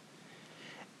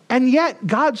 And yet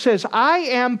God says, I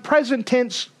am present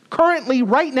tense, currently,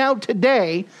 right now,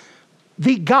 today,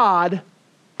 the God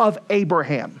of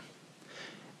Abraham.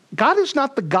 God is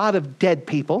not the God of dead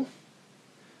people.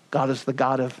 God is the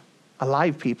God of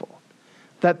alive people.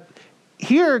 That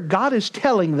here God is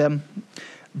telling them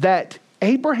that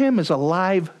Abraham is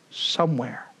alive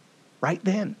somewhere, right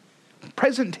then,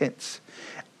 present tense.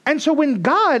 And so when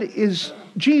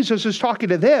Jesus is talking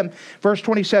to them, verse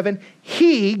 27,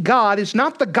 He, God, is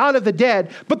not the God of the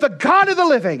dead, but the God of the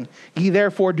living. Ye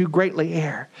therefore do greatly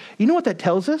err. You know what that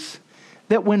tells us?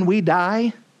 That when we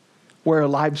die, we're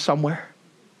alive somewhere.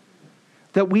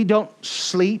 That we don't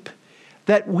sleep.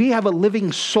 That we have a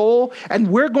living soul, and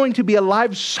we're going to be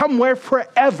alive somewhere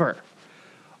forever.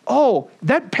 Oh,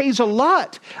 that pays a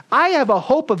lot. I have a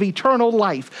hope of eternal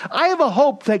life. I have a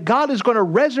hope that God is going to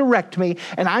resurrect me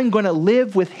and I'm going to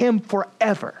live with Him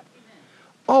forever.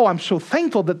 Oh, I'm so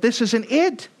thankful that this isn't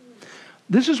it.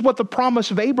 This is what the promise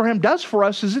of Abraham does for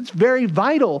us, is it's very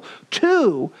vital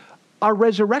to our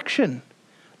resurrection.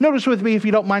 Notice with me, if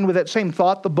you don't mind with that same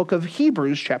thought, the book of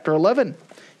Hebrews chapter 11.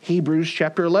 Hebrews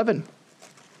chapter 11.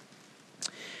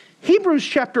 Hebrews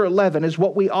chapter 11 is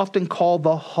what we often call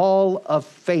the Hall of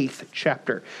Faith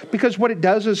chapter. Because what it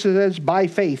does is it says, by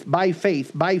faith, by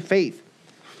faith, by faith.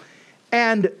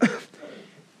 And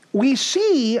we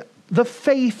see the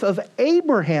faith of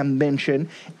Abraham mentioned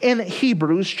in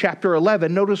Hebrews chapter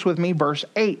 11. Notice with me verse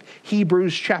 8.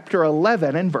 Hebrews chapter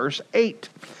 11 and verse 8.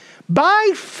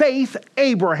 By faith,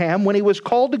 Abraham, when he was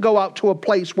called to go out to a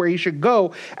place where he should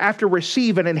go after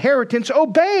receive an inheritance,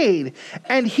 obeyed.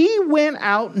 And he went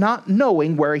out not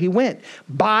knowing where he went.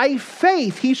 By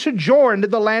faith, he sojourned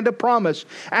in the land of promise,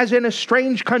 as in a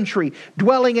strange country,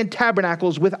 dwelling in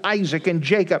tabernacles with Isaac and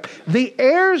Jacob, the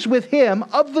heirs with him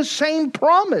of the same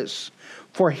promise.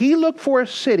 For he looked for a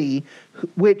city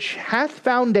which hath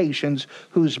foundations,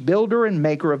 whose builder and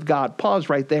maker of God. Pause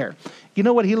right there. You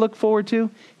know what he looked forward to?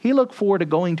 He looked forward to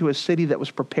going to a city that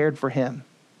was prepared for him.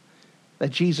 That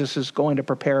Jesus is going to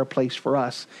prepare a place for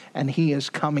us, and He is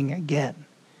coming again.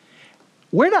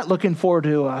 We're not looking forward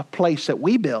to a place that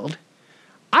we build.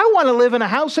 I want to live in a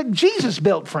house that Jesus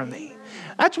built for me.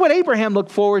 That's what Abraham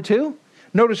looked forward to.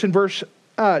 Notice in verse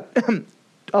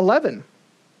 11.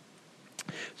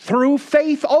 Through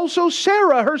faith also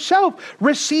Sarah herself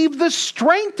received the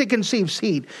strength to conceive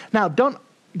seed. Now, don't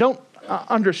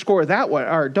underscore that one,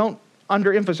 or don't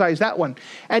underemphasize that one.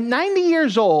 At 90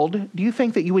 years old, do you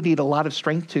think that you would need a lot of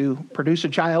strength to produce a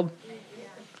child?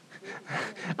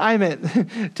 I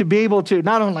meant to be able to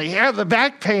not only have the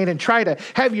back pain and try to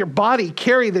have your body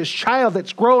carry this child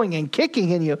that's growing and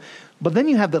kicking in you, but then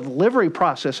you have the delivery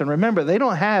process. And remember, they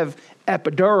don't have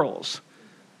epidurals.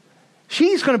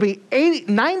 She's going to be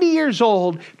 90 years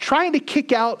old trying to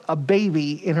kick out a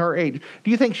baby in her age.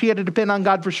 Do you think she had to depend on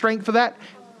God for strength for that?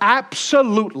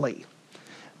 Absolutely.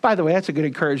 By the way, that's a good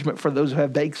encouragement for those who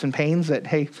have aches and pains, that,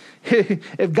 hey,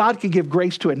 if God could give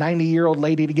grace to a 90-year-old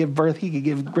lady to give birth, He could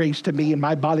give grace to me and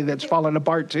my body that's fallen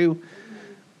apart too.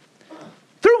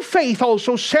 Through faith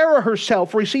also Sarah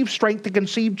herself received strength to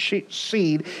conceive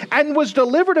seed, and was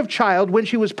delivered of child when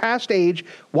she was past age.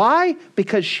 Why?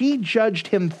 Because she judged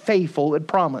Him faithful at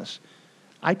promise.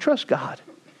 I trust God.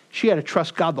 She had to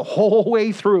trust God the whole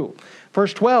way through.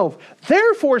 Verse 12,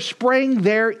 therefore sprang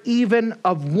there even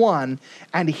of one,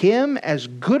 and him as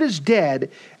good as dead,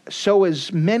 so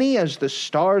as many as the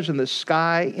stars in the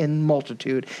sky in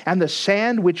multitude, and the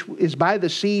sand which is by the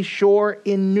sea shore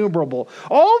innumerable.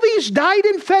 All these died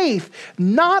in faith,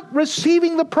 not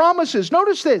receiving the promises.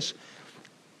 Notice this.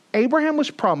 Abraham was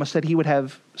promised that he would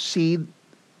have seed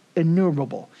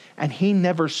innumerable, and he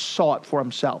never saw it for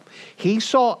himself. He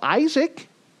saw Isaac.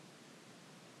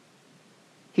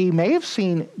 He may have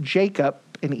seen Jacob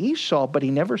and Esau, but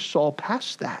he never saw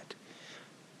past that.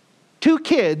 Two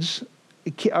kids,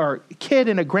 or a kid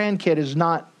and a grandkid, is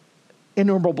not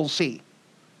innumerable seed.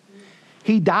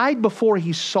 He died before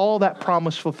he saw that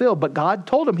promise fulfilled, but God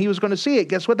told him he was going to see it.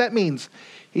 Guess what that means?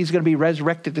 He's going to be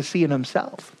resurrected to see it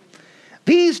himself.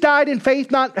 These died in faith,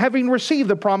 not having received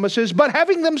the promises, but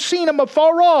having them seen them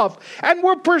afar off, and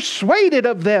were persuaded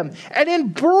of them, and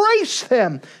embraced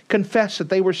them, confessed that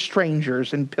they were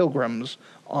strangers and pilgrims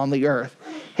on the earth.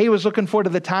 He was looking forward to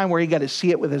the time where he got to see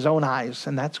it with his own eyes,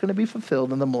 and that's going to be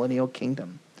fulfilled in the millennial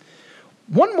kingdom.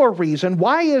 One more reason,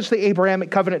 why is the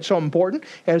Abrahamic Covenant so important?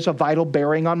 It has a vital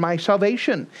bearing on my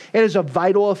salvation. It has a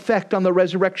vital effect on the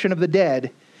resurrection of the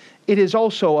dead. It is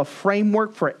also a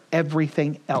framework for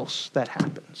everything else that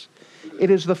happens. It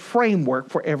is the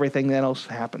framework for everything that else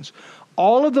happens.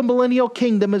 All of the millennial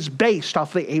kingdom is based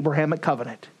off the Abrahamic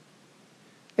Covenant.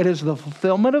 It is the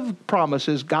fulfillment of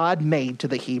promises God made to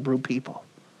the Hebrew people.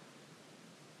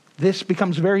 This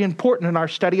becomes very important in our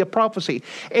study of prophecy.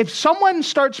 If someone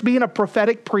starts being a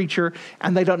prophetic preacher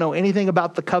and they don't know anything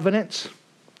about the covenants,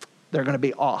 they're going to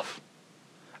be off.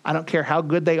 I don't care how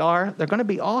good they are, they're going to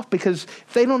be off, because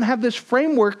if they don't have this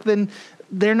framework, then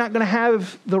they're not going to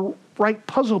have the right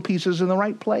puzzle pieces in the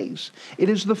right place. It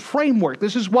is the framework.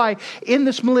 This is why in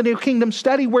this millennial kingdom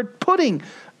study, we're putting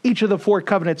each of the 4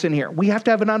 covenants in here. We have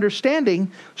to have an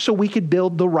understanding so we could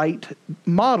build the right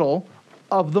model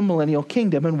of the millennial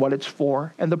kingdom and what it's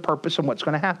for and the purpose and what's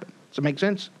going to happen. Does it make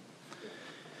sense?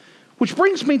 Which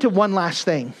brings me to one last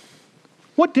thing.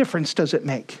 What difference does it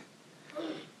make?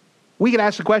 We could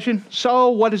ask the question, so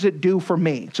what does it do for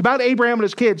me? It's about Abraham and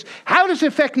his kids. How does it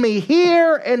affect me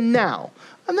here and now?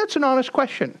 And that's an honest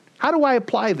question. How do I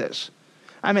apply this?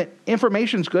 I mean,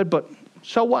 information's good, but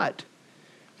so what?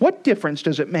 What difference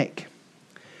does it make?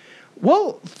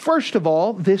 Well, first of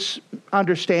all, this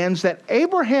understands that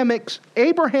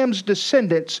Abraham's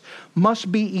descendants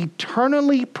must be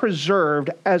eternally preserved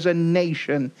as a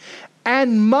nation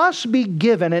and must be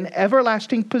given an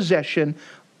everlasting possession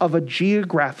of a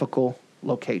geographical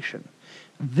location.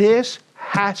 This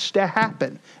has to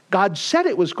happen. God said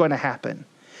it was going to happen.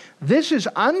 This is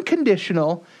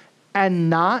unconditional and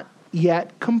not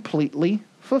yet completely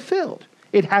fulfilled.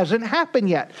 It hasn't happened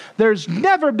yet. There's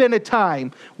never been a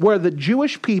time where the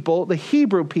Jewish people, the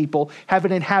Hebrew people,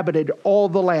 haven't inhabited all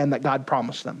the land that God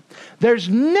promised them. There's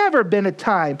never been a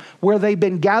time where they've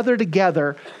been gathered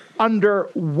together under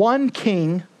one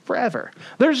king forever.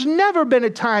 There's never been a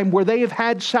time where they have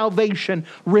had salvation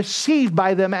received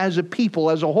by them as a people,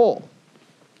 as a whole.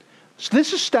 So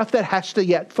this is stuff that has to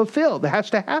yet fulfill, that has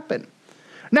to happen.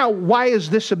 Now, why is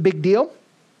this a big deal?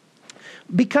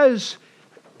 Because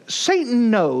Satan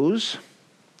knows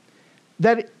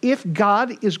that if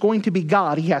God is going to be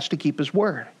God, he has to keep his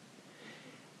word.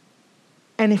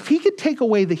 And if he could take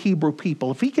away the Hebrew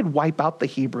people, if he could wipe out the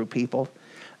Hebrew people,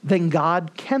 then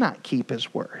God cannot keep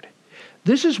his word.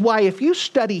 This is why if you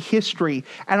study history,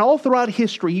 and all throughout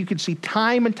history, you can see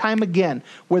time and time again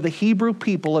where the Hebrew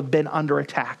people have been under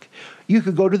attack. You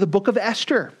could go to the book of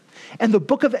Esther. And the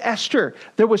book of Esther,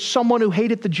 there was someone who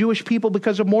hated the Jewish people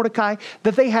because of Mordecai,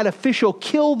 that they had official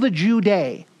kill the Jew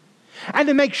day. And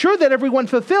to make sure that everyone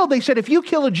fulfilled, they said, if you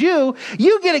kill a Jew,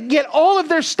 you get all of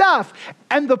their stuff.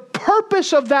 And the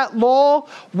purpose of that law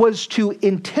was to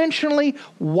intentionally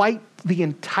wipe the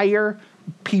entire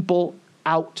people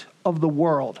out of the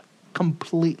world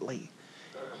completely.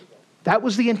 That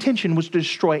was the intention, was to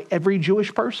destroy every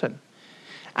Jewish person.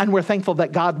 And we're thankful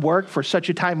that God worked for such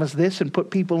a time as this and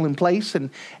put people in place and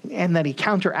that he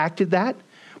counteracted that.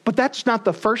 But that's not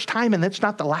the first time and that's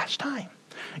not the last time.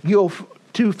 You'll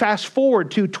to fast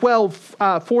forward to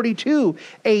 1242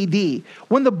 AD,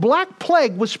 when the Black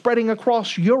Plague was spreading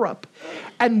across Europe,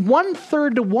 and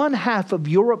 1/3 to 1/2 of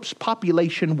Europe's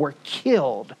population were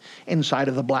killed inside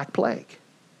of the Black Plague.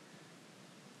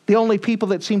 The only people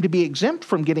that seemed to be exempt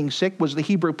from getting sick was the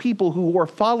Hebrew people who were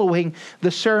following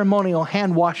the ceremonial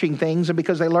hand-washing things, and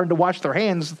because they learned to wash their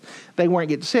hands, they weren't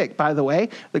getting sick. By the way,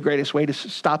 the greatest way to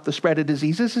stop the spread of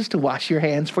diseases is to wash your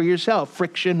hands for yourself.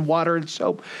 Friction, water, and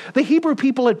soap. The Hebrew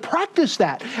people had practiced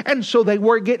that, and so they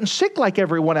weren't getting sick like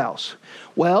everyone else.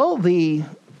 Well, the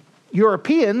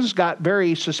Europeans got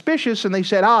very suspicious, and they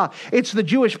said, it's the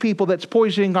Jewish people that's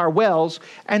poisoning our wells.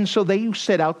 And so they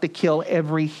set out to kill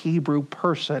every Hebrew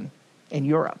person in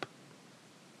Europe.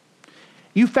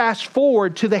 You fast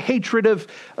forward to the hatred of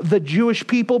the Jewish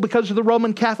people because of the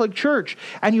Roman Catholic Church,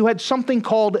 and you had something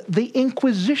called the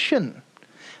Inquisition.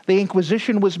 The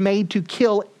Inquisition was made to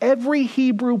kill every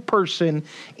Hebrew person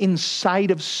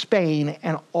inside of Spain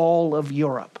and all of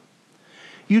Europe.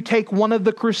 You take one of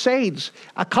the Crusades,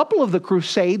 a couple of the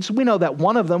Crusades, we know that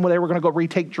one of them, where they were going to go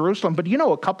retake Jerusalem, but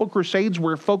a couple Crusades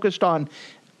were focused on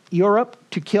Europe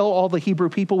to kill all the Hebrew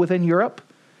people within Europe.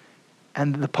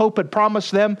 And the Pope had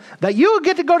promised them that you will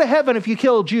get to go to heaven if you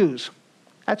kill Jews.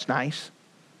 That's nice.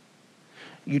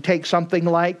 You take something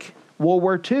like World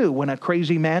War II, when a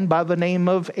crazy man by the name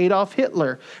of Adolf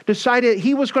Hitler decided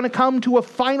he was going to come to a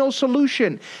final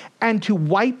solution and to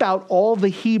wipe out all the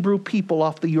Hebrew people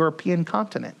off the European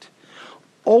continent.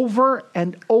 Over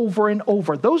and over and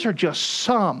over. Those are just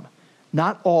some,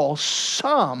 not all,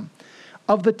 some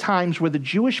of the times where the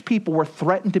Jewish people were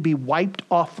threatened to be wiped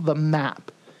off the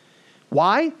map.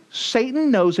 Why?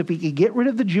 Satan knows if he can get rid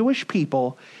of the Jewish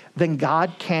people, then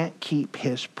God can't keep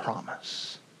his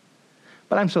promise.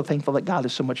 But I'm so thankful that God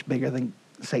is so much bigger than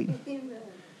Satan. Amen.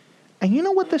 And you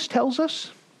know what this tells us?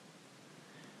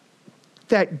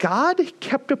 That God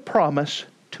kept a promise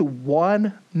to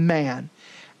one man,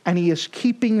 and he is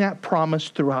keeping that promise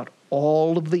throughout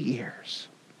all of the years.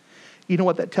 You know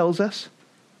what that tells us?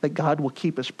 That God will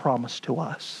keep his promise to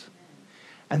us.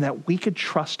 And that we could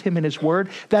trust him in his word.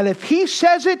 That if he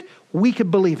says it, we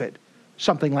could believe it.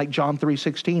 Something like John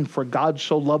 3:16, for God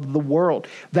so loved the world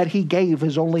that he gave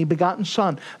his only begotten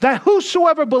Son, that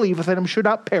whosoever believeth in him should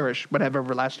not perish, but have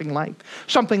everlasting life.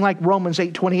 Something like Romans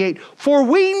 8:28, for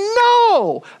we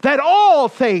know that all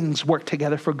things work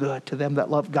together for good to them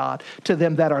that love God, to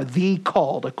them that are the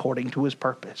called according to his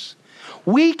purpose.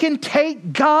 We can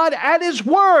take God at his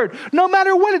word, no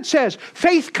matter what it says.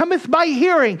 Faith cometh by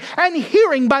hearing, and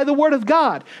hearing by the word of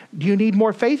God. Do you need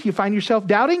more faith? You find yourself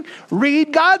doubting?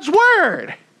 Read God's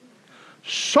word.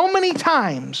 So many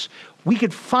times we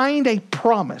could find a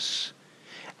promise,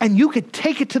 and you could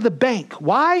take it to the bank.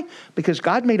 Why? Because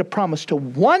God made a promise to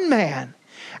one man,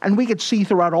 and we could see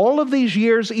throughout all of these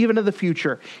years, even in the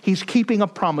future, he's keeping a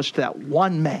promise to that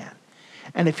one man.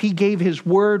 And if he gave his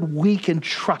word, we can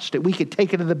trust it. We can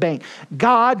take it to the bank.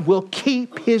 God will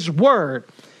keep his word.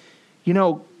 You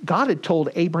know, God had told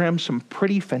Abraham some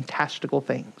pretty fantastical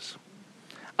things.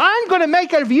 I'm going to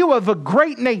make of you of a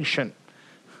great nation.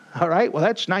 All right, well,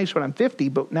 that's nice when I'm 50,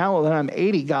 but now that I'm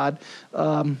 80, God.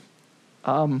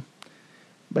 But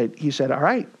he said, all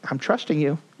right, I'm trusting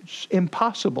you. It's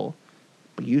impossible.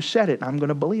 But you said it, and I'm going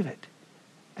to believe it.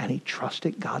 And he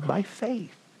trusted God by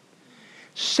faith.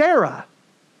 Sarah,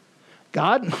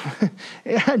 God,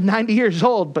 90 years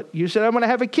old, but you said I'm going to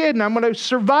have a kid and I'm going to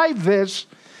survive this.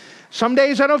 Some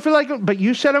days I don't feel like it, but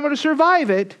you said I'm going to survive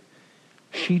it.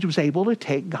 She was able to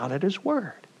take God at his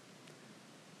word.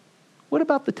 What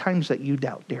about the times that you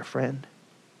doubt, dear friend?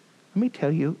 Let me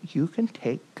tell you, you can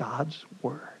take God's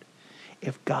word.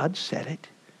 If God said it,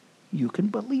 you can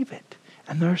believe it.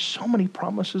 And there are so many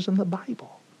promises in the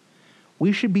Bible.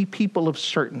 We should be people of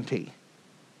certainty.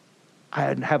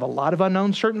 I have a lot of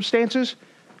unknown circumstances,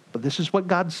 but this is what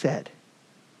God said.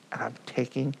 And I'm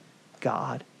taking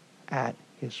God at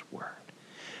his word.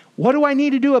 What do I need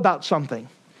to do about something?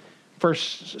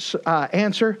 First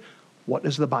answer, what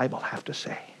does the Bible have to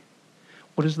say?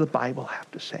 What does the Bible have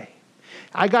to say?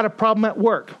 I got a problem at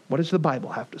work. What does the Bible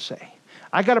have to say?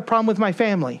 I got a problem with my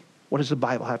family. What does the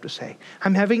Bible have to say?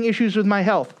 I'm having issues with my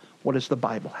health. What does the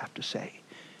Bible have to say?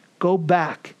 Go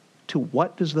back to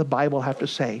what does the Bible have to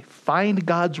say. Find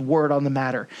God's word on the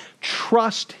matter.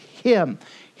 Trust him.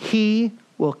 He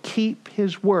will keep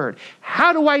his word.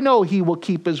 How do I know he will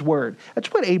keep his word?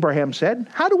 That's what Abraham said.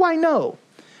 How do I know?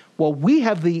 Well, we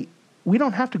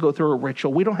don't have to go through a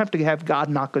ritual. We don't have to have God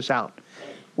knock us out.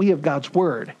 We have God's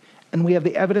word. And we have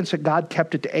the evidence that God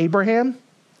kept it to Abraham.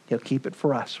 He'll keep it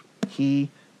for us. He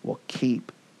will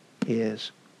keep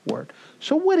his word.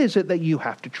 So what is it that you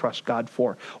have to trust God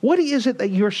for? What is it that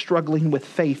you're struggling with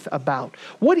faith about?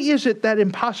 What is it, that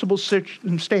impossible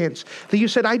circumstance that you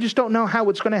said, I just don't know how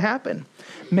it's going to happen?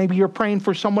 Maybe you're praying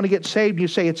for someone to get saved. You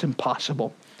say it's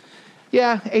impossible.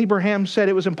 Yeah, Abraham said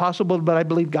it was impossible, but I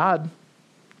believe God.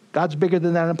 God's bigger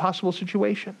than that impossible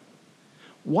situation.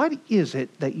 What is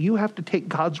it that you have to take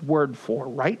God's word for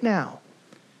right now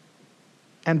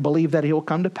and believe that he will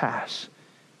come to pass?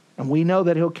 And we know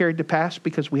that he'll carry it to pass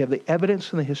because we have the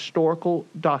evidence in the historical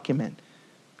document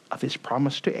of his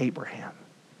promise to Abraham.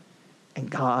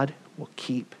 And God will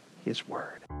keep his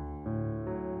word.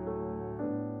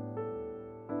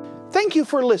 Thank you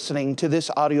for listening to this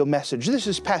audio message. This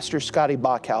is Pastor Scotty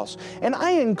Bachhaus, and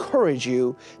I encourage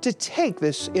you to take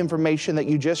this information that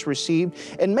you just received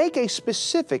and make a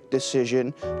specific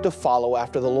decision to follow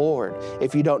after the Lord.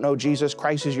 If you don't know Jesus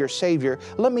Christ as your Savior,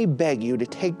 let me beg you to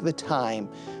take the time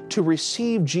to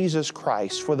receive Jesus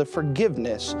Christ for the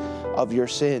forgiveness of your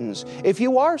sins. If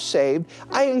you are saved,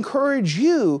 I encourage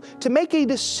you to make a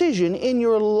decision in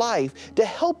your life to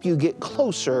help you get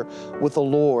closer with the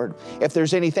Lord. If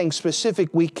there's anything specific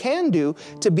we can do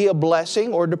to be a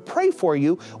blessing or to pray for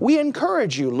you, we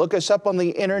encourage you. Look us up on the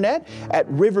internet at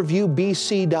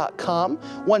riverviewbc.com.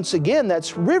 Once again,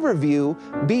 that's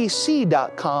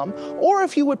riverviewbc.com. Or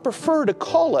if you would prefer to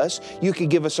call us, you can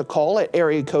give us a call at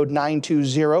area code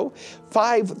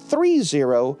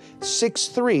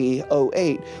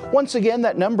 920-530-6308. Once again,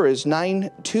 that number is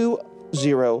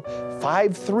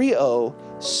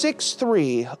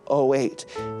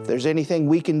 920-530-6308. If there's anything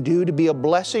we can do to be a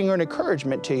blessing or an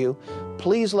encouragement to you,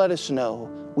 please let us know.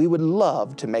 We would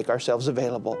love to make ourselves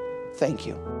available. Thank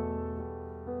you.